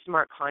into a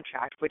smart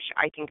contract, which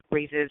I think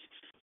raises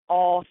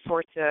all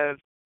sorts of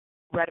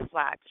red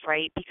flags,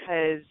 right?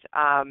 Because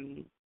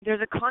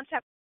there's a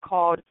concept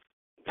called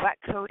wet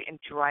code and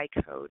dry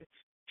code.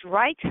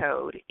 Dry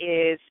code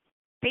is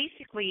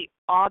basically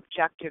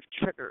objective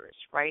triggers,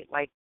 right?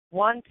 Like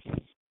once,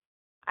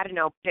 I don't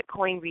know,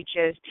 Bitcoin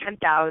reaches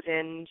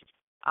 10,000,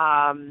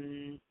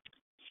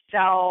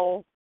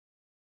 sell,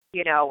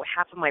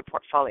 half of my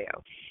portfolio.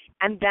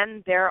 And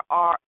then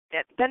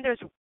there's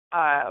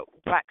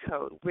wet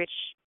code, which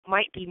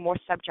might be more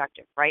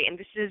subjective, right? And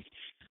this is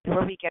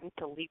where we get into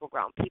the legal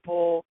realm.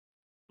 People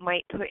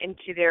might put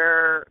into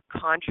their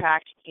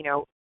contract,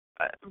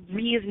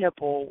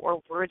 reasonable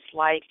or words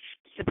like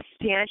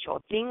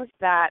substantial, things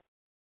that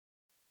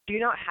do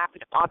not have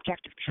an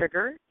objective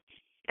trigger.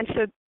 And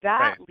so that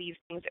Right. leaves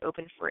things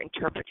open for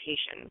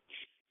interpretation.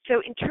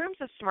 So in terms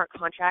of smart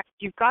contracts,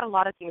 you've got a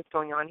lot of things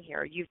going on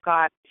here. You've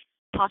got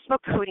possible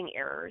coding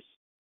errors.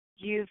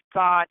 You've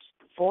got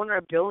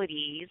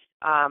vulnerabilities.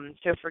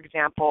 So for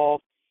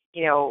example,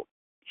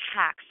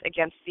 hacks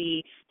against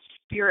the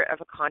spirit of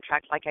a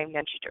contract, like I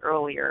mentioned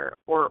earlier,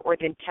 or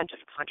the intent of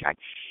a contract.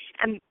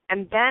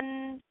 And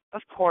then,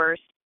 of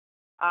course,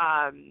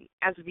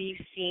 as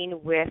we've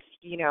seen with,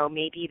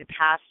 maybe the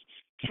past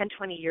 10,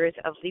 20 years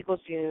of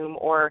LegalZoom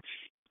or,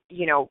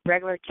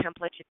 regular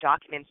templated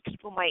documents,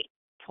 people might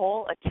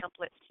pull a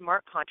template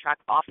smart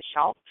contract off the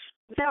shelf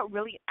without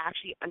really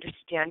actually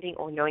understanding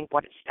or knowing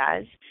what it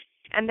says.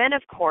 And then,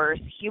 of course,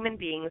 human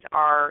beings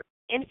are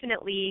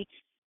infinitely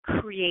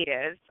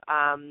creative.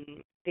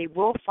 They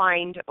will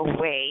find a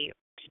way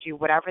to do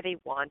whatever they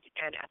want,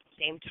 and at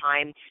the same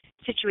time,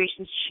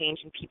 situations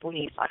change and people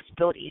need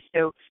flexibility.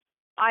 So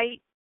I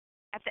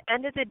at the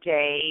end of the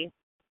day,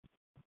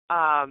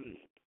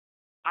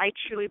 I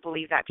truly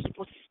believe that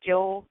people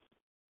still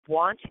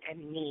want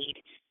and need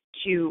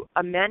to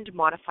amend,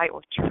 modify,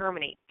 or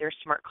terminate their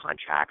smart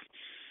contracts.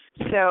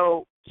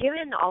 So,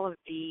 given all of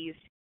these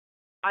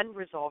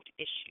unresolved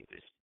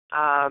issues,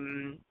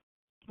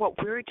 what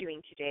we're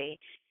doing today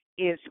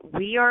is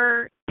we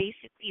are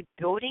basically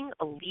building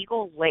a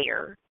legal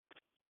layer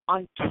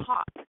on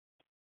top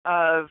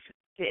of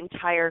the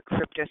entire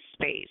crypto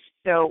space.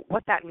 So,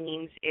 what that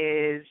means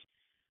is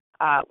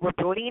we're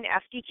building an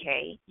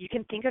SDK. You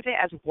can think of it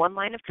as one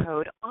line of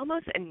code,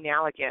 almost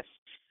analogous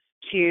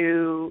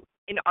to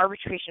an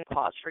arbitration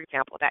clause, for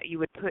example, that you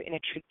would put in a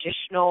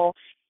traditional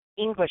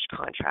English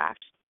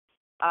contract.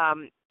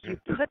 You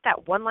put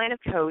that one line of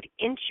code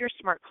into your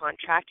smart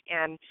contract,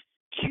 and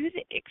to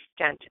the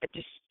extent a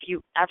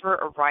dispute ever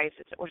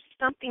arises or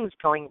something's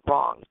going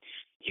wrong,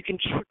 you can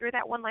trigger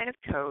that one line of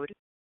code.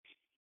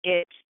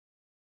 It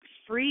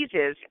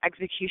freezes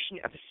execution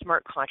of a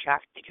smart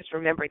contract because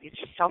remember, these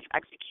are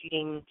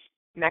self-executing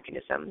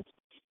mechanisms.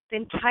 The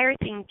entire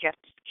thing gets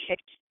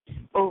kicked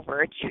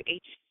over to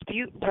a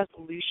dispute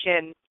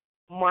resolution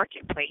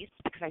marketplace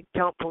because I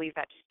don't believe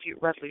that dispute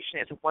resolution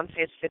is a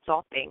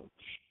one-size-fits-all thing.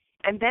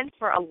 And then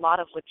for a lot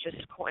of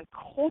logistical and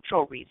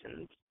cultural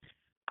reasons,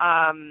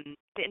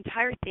 the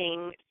entire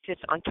thing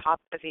sits on top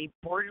of a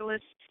borderless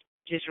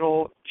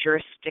digital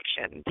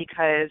jurisdiction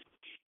because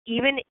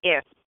even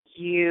if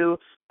you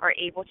are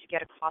able to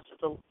get across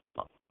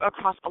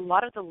a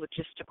lot of the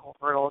logistical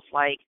hurdles,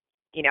 like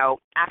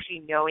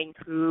actually knowing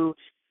who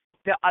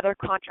the other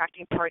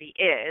contracting party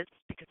is,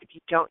 because if you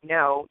don't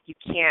know, you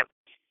can't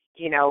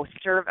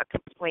serve a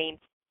complaint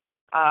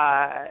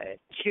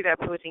to the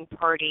opposing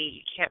party.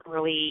 You can't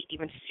really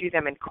even sue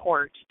them in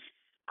court.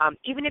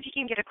 Even if you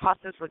can get across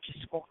those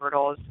logistical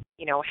hurdles,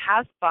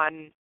 have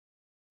fun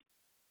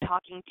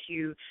talking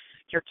to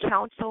your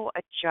counsel,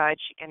 a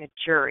judge, and a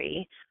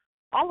jury,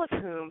 all of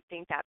whom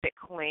think that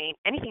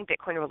anything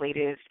Bitcoin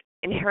related, is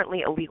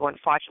inherently illegal and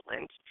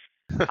fraudulent.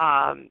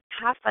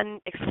 Have fun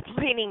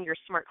explaining your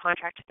smart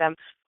contract to them.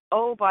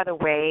 Oh, by the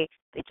way,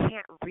 they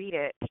can't read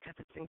it because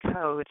it's in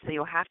code, so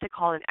you'll have to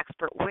call an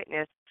expert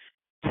witness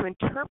to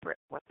interpret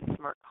what the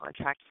smart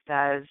contract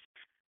says,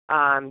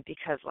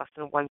 because less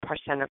than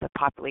 1% of the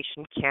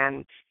population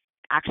can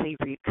actually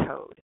read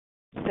code.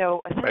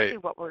 So essentially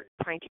Right. what we're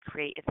trying to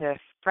create is a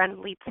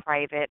friendly,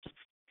 private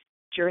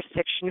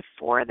jurisdiction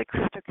for the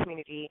crypto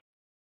community,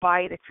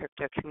 by the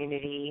crypto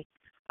community,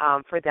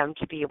 for them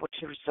to be able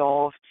to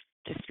resolve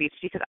disputes,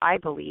 because I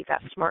believe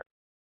that smart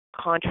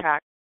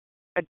contract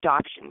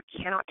adoption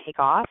cannot take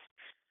off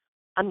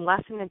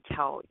unless and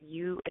until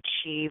you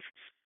achieve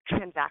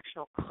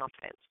transactional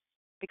confidence.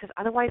 Because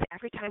otherwise,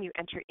 every time you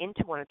enter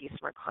into one of these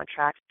smart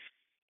contracts,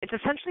 it's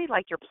essentially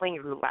like you're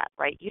playing roulette,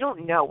 right? You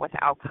don't know what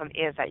the outcome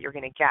is that you're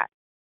going to get.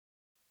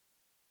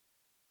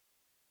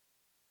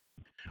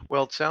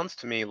 Well, it sounds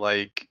to me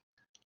like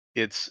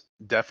it's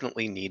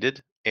definitely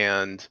needed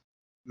and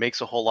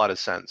makes a whole lot of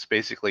sense.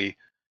 Basically,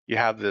 you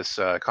have this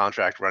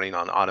contract running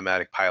on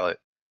automatic pilot,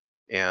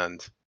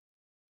 and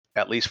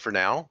at least for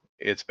now,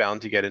 it's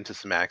bound to get into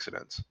some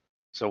accidents.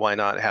 So why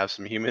not have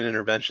some human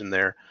intervention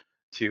there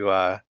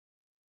to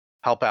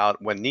help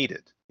out when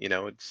needed?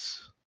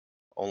 It's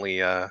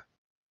only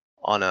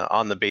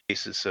on the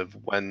basis of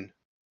when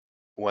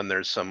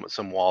there's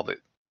some wall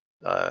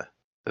uh,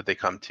 that they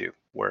come to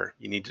where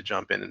you need to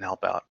jump in and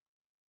help out,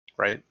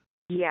 right?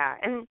 Yeah,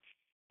 and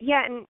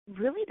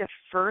really the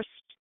first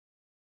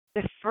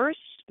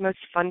most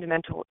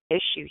fundamental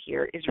issue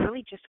here is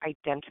really just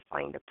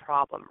identifying the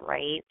problem,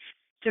 right?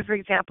 So for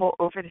example,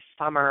 over the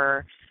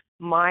summer,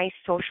 my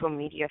social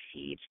media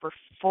feeds were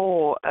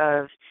full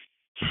of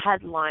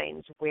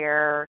headlines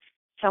where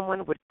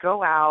someone would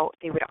go out,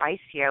 they would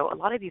ICO. A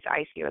lot of these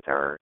ICOs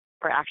are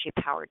actually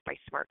powered by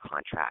smart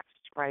contracts,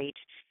 right?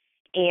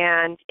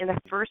 And in the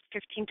first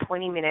 15,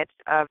 20 minutes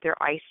of their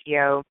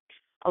ICO,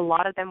 a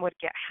lot of them would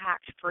get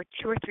hacked for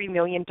 $2 or $3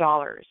 million.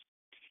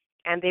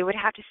 And they would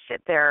have to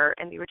sit there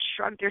and they would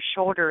shrug their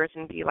shoulders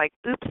and be like,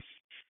 oops,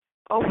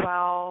 oh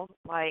well,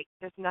 like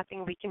there's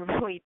nothing we can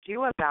really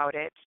do about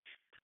it.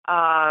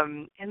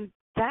 And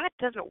that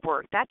doesn't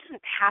work. That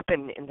doesn't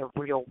happen in the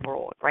real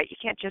world, right? You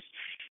can't just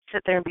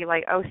sit there and be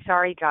like, oh,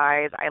 sorry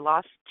guys, I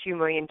lost $2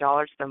 million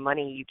of the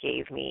money you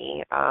gave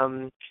me.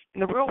 In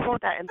the real world,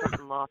 that ends up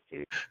in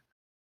lawsuits.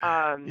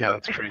 Yeah,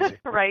 that's crazy.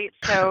 Right?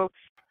 So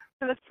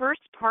the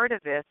first part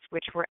of this,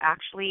 which we're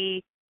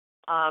actually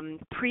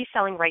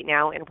pre-selling right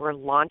now and we're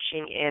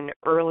launching in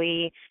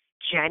early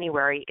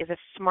January, is a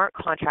smart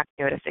contract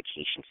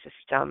notification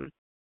system.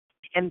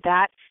 And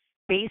that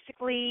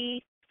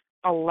basically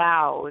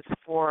allows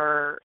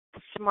for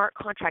smart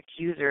contract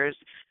users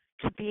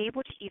to be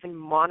able to even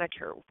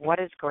monitor what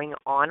is going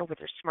on with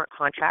their smart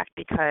contract,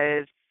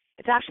 because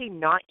it's actually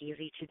not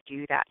easy to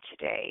do that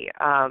today.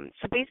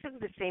 So basically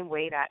the same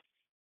way that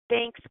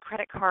banks,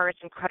 credit cards,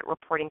 and credit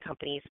reporting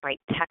companies might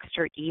text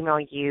or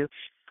email you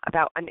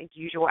about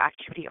unusual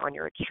activity on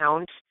your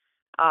account,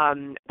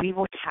 we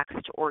will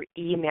text or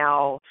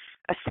email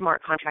a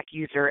smart contract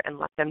user and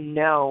let them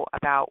know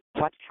about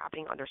what's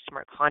happening on their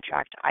smart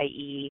contract,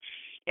 i.e.,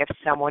 if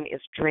someone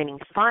is draining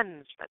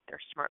funds from their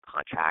smart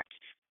contract.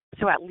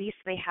 So at least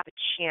they have a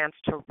chance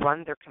to run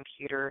to their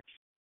computer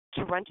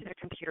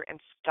and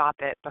stop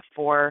it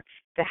before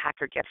the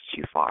hacker gets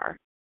too far.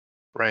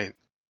 Right.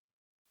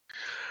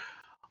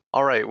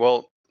 All right.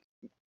 Well,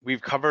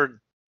 we've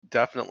covered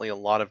definitely a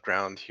lot of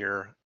ground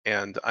here,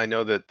 and I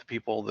know that the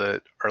people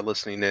that are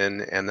listening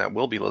in and that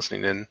will be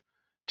listening in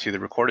to the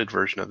recorded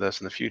version of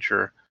this in the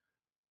future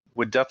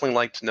would definitely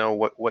like to know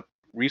what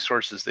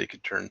resources they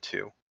could turn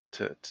to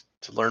to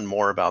learn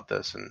more about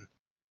this and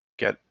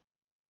get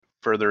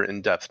further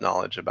in-depth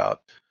knowledge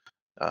about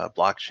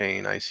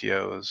blockchain,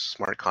 ICOs,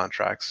 smart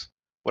contracts.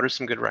 What are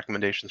some good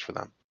recommendations for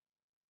them?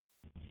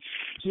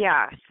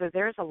 Yeah, so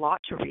there's a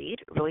lot to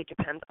read. It really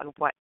depends on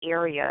what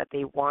area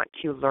they want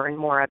to learn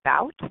more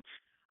about.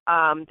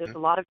 There's Mhm. a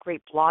lot of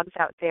great blogs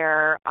out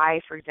there.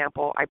 For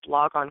example, I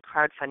blog on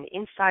Crowdfund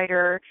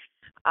Insider.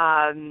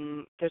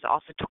 There's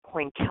also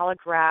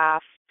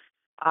Cointelegraph.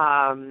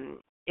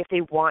 If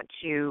they want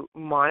to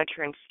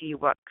monitor and see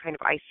what kind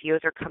of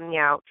ICOs are coming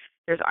out,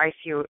 there's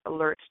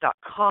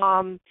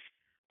ICOalerts.com.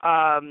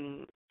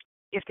 Um,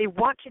 if they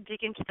want to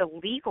dig into the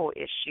legal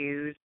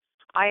issues,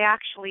 I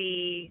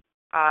actually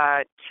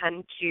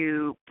tend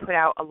to put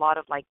out a lot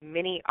of like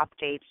mini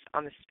updates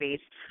on the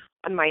space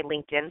on my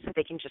LinkedIn, so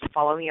they can just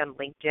follow me on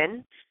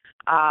LinkedIn.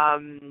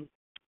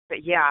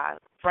 But yeah,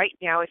 right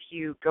now if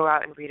you go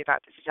out and read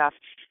about this stuff,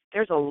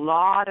 there's a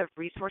lot of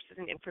resources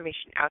and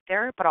information out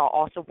there, but I'll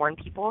also warn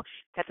people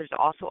that there's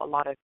also a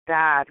lot of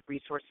bad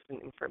resources and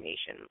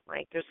information.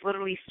 Like there's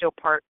literally still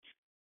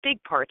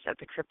big parts of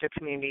the crypto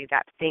community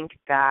that think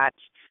that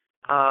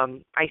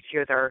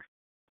ICOs are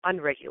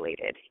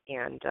unregulated,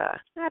 and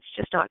that's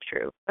just not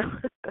true.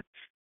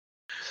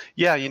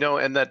 Yeah,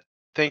 and that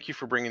thank you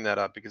for bringing that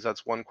up because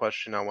that's one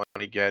question I want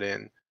to get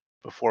in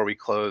before we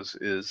close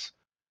is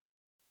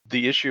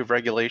the issue of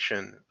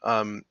regulation.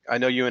 I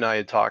know you and I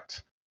had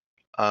talked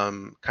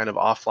kind of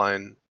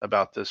offline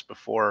about this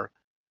before,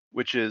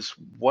 which is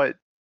what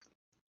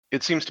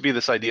it seems to be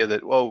this idea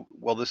that, oh,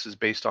 well, this is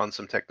based on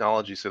some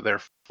technology, so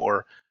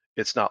therefore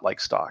it's not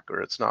like stock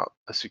or it's not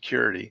a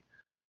security.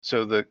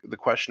 So the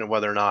question of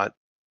whether or not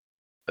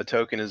a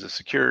token is a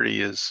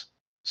security is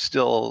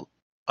still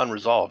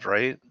unresolved,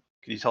 right?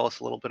 Can you tell us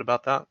a little bit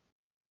about that?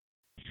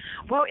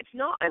 Well, it's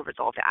not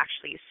unresolved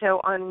actually.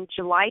 So on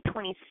July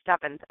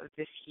 27th of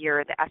this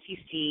year, the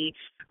SEC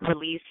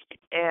released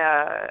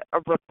a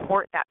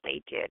report that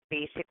they did,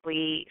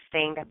 basically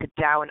saying that the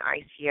DAO and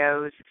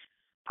ICOs,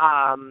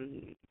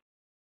 um,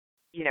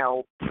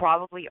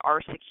 probably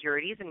are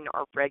securities and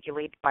are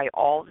regulated by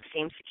all the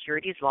same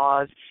securities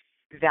laws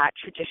that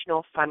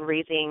traditional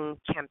fundraising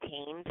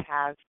campaigns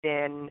have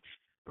been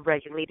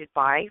regulated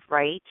by,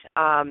 right?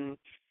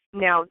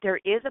 Now, there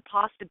is a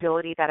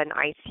possibility that an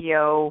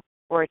ICO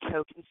or a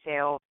token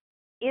sale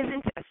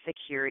isn't a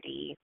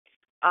security.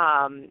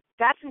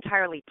 That's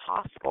entirely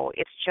possible.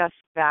 It's just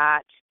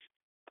that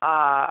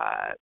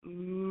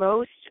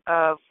most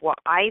of what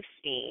I've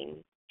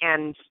seen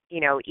And,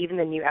 even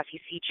the new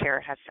SEC chair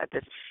has said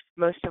this.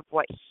 Most of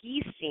what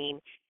he's seen,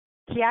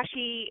 he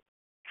actually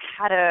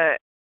had a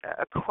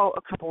quote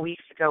a couple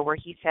weeks ago where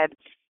he said,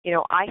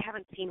 I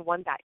haven't seen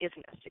one that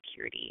isn't a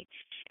security.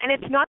 And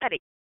it's not that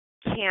it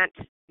can't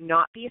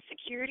not be a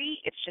security,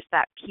 it's just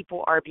that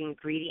people are being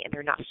greedy and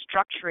they're not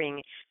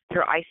structuring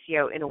their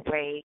ICO in a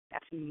way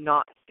that's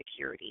not a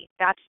security.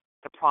 That's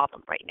the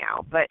problem right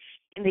now. But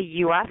in the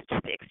U.S.,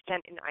 to the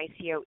extent an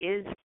ICO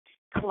is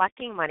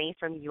collecting money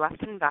from U.S.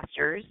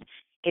 investors,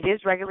 it is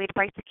regulated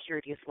by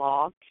securities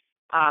law.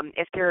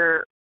 If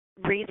they're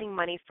raising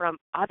money from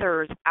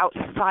others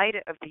outside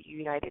of the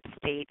United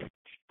States,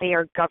 they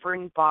are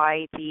governed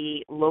by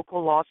the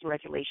local laws and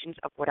regulations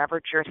of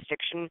whatever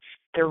jurisdiction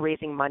they're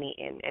raising money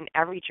in. And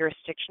every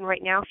jurisdiction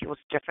right now feels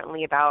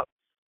differently about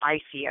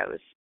ICOs.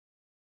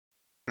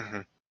 Hmm.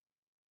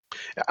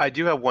 I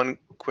do have one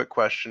quick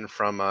question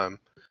from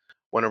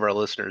one of our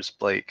listeners,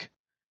 Blake.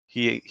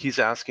 He's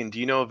asking, do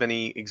you know of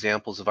any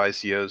examples of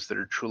ICOs that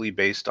are truly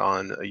based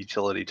on a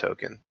utility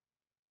token,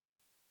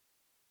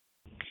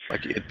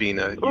 like it being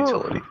a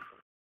utility?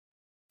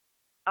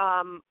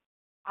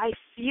 I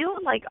feel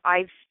like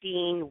I've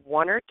seen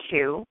one or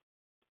two,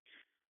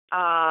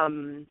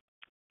 and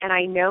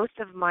I know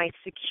some of my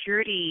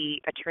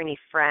security attorney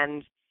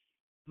friends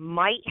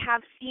might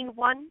have seen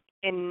one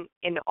in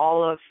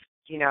all of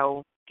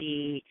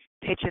the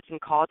pitches and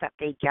calls that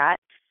they get.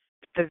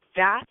 The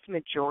vast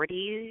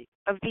majority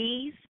of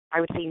these, I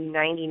would say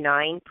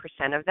 99%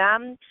 of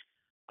them,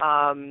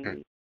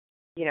 Hmm.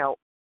 you know,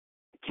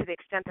 to the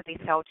extent that they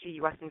sell to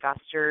U.S.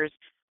 investors,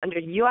 under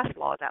U.S.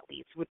 laws at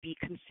least, would be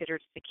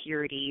considered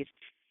securities.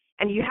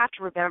 And you have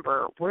to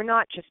remember, we're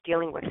not just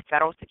dealing with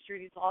federal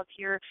securities laws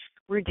here,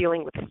 we're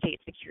dealing with state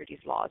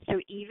securities laws. So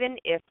even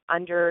if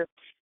under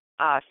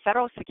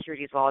federal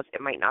securities laws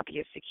it might not be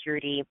a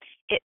security,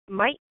 it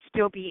might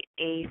still be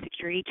a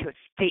security to a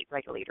state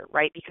regulator,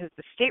 right? Because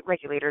the state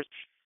regulators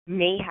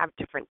may have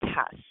different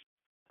tests.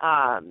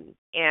 And,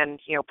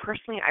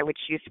 personally, I would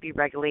choose to be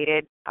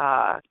regulated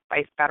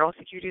by federal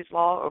securities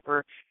law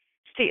over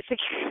state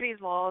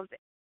securities laws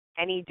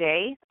any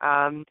day.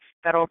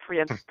 Federal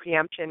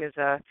preemption is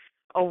a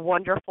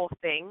wonderful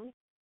thing.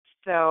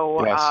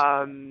 So, Yes.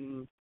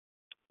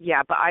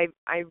 yeah, but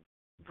I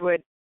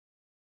would,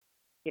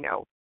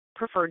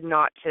 prefer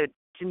not to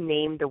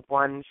name the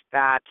ones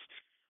that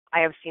I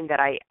have seen that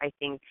I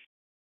think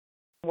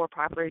more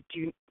popularly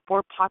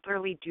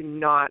do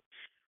not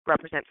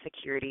represent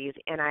securities.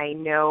 And I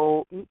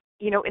know, in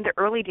the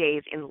early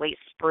days, in late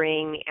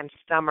spring and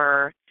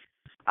summer,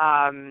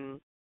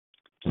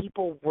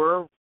 people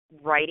were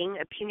writing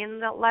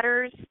opinion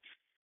letters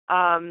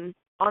on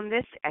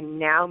this, and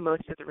now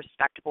most of the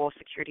respectable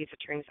securities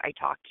attorneys I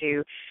talk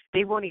to,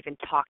 they won't even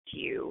talk to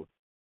you,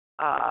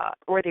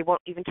 or they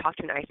won't even talk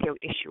to an ICO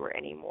issuer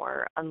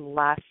anymore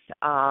unless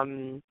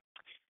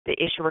the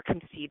issuer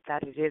concedes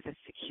that it is a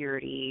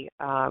security.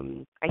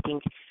 I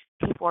think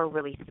people are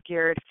really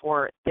scared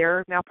for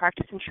their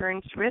malpractice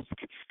insurance risk.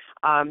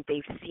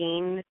 They've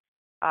seen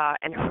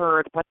and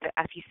heard what the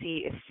SEC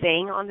is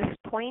saying on this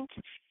point,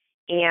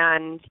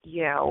 and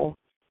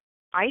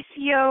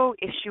ICO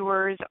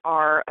issuers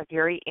are a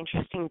very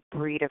interesting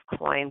breed of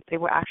clients. They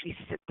will actually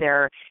sit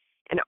there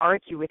and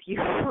argue with you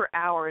for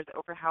hours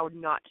over how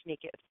not to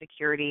make it a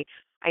security.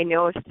 I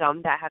know of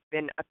some that have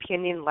been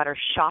opinion letter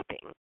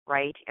shopping,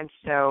 right? And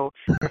so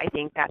I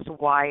think that's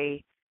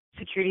why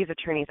securities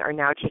attorneys are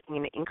now taking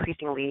an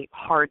increasingly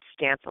hard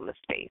stance on the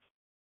space.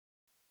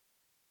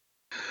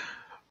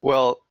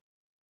 Well,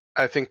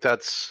 I think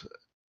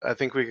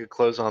we could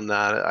close on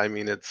that. I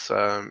mean, it's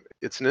an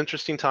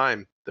interesting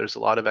time. There's a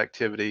lot of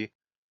activity,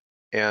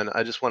 and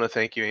I just want to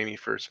thank you, Amy,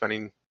 for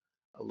spending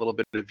a little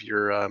bit of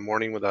your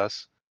morning with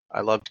us.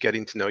 I loved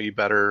getting to know you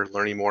better,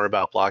 learning more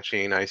about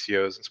blockchain,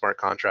 ICOs, and smart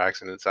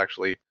contracts, and it's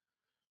actually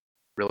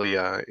really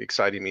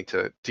exciting me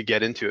to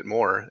get into it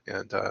more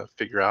and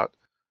figure out,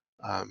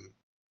 um,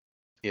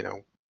 you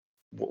know,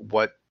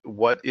 what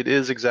it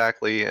is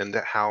exactly and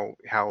how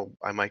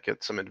I might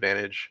get some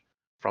advantage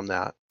from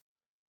that.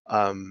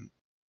 Um,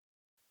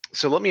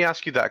 so let me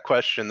ask you that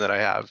question that I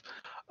have,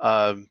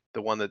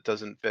 the one that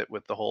doesn't fit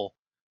with the whole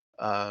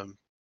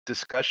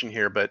discussion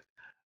here, but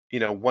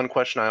one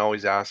question I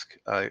always ask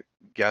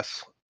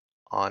guests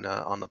on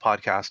the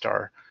podcast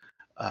are,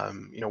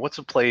 what's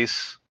a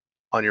place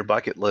on your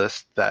bucket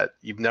list that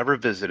you've never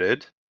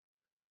visited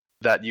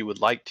that you would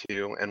like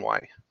to, and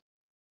why?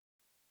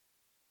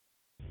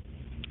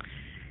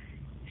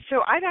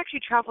 So I've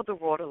actually traveled the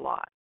world a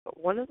lot,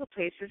 but one of the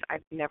places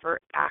I've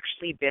never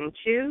actually been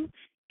to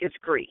is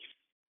Greece.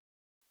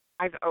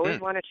 I've always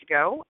Hmm. wanted to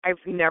go.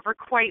 I've never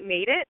quite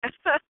made it.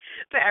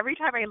 But every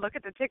time I look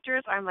at the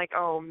pictures, I'm like,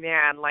 oh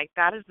man, like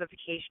that is the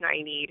vacation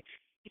I need.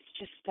 It's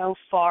just so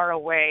far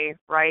away,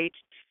 right?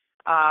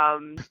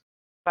 Um,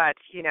 but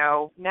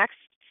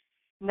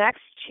next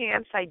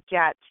chance I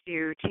get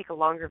to take a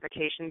longer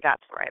vacation,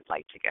 that's where I'd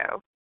like to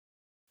go.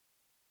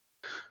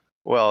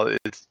 Well,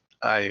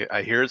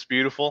 I hear it's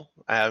beautiful.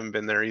 I haven't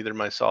been there either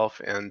myself,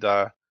 and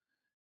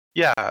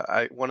yeah,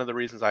 one of the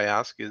reasons I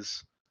ask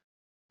is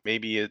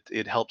maybe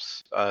it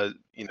helps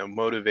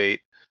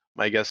motivate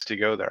my guests to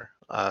go there,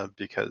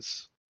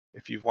 because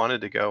if you've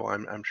wanted to go,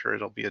 I'm sure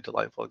it'll be a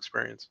delightful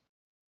experience.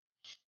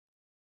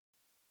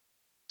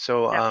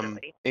 So,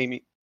 Definitely.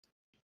 Amy,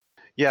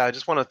 yeah, I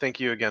just want to thank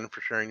you again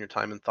for sharing your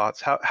time and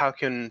thoughts. How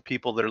can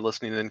people that are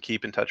listening in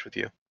keep in touch with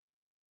you?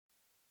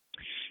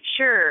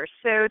 Sure.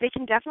 So they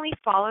can definitely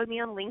follow me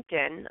on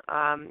LinkedIn.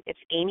 It's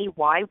Amy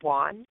Y.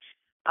 Wan.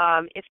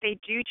 If they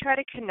do try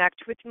to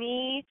connect with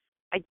me,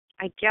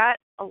 I get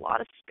a lot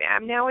of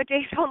spam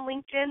nowadays on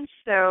LinkedIn,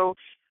 so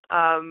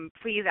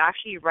please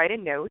actually write a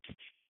note.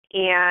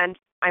 And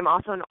I'm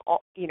also on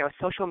all,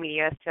 social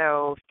media,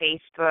 so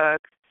Facebook,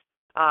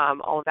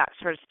 all of that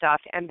sort of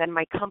stuff. And then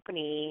my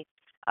company,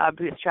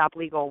 Bootstrap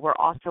Legal, we're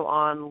also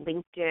on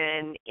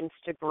LinkedIn,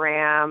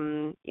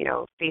 Instagram,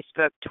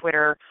 Facebook,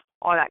 Twitter,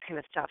 all that kind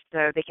of stuff.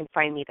 So they can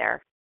find me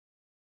there.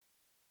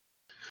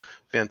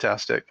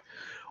 Fantastic.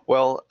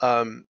 Well,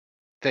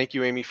 thank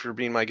you, Amy, for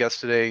being my guest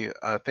today.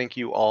 Thank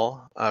you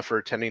all for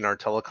attending our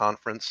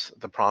teleconference,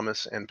 The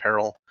Promise and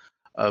Peril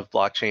of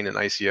Blockchain and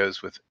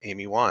ICOs with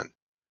Amy Wan.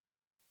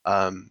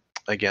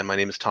 Again, my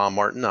name is Tom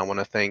Martin. I want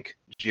to thank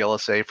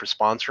GLSA for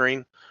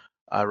sponsoring.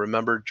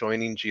 Remember,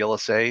 joining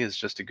GLSA is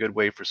just a good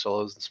way for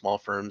solos and small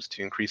firms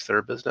to increase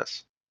their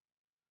business.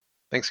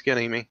 Thanks again,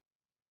 Amy.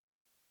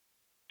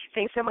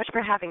 Thanks so much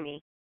for having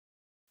me.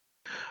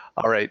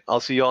 All right,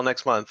 I'll see you all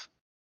next month.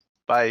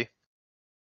 Bye.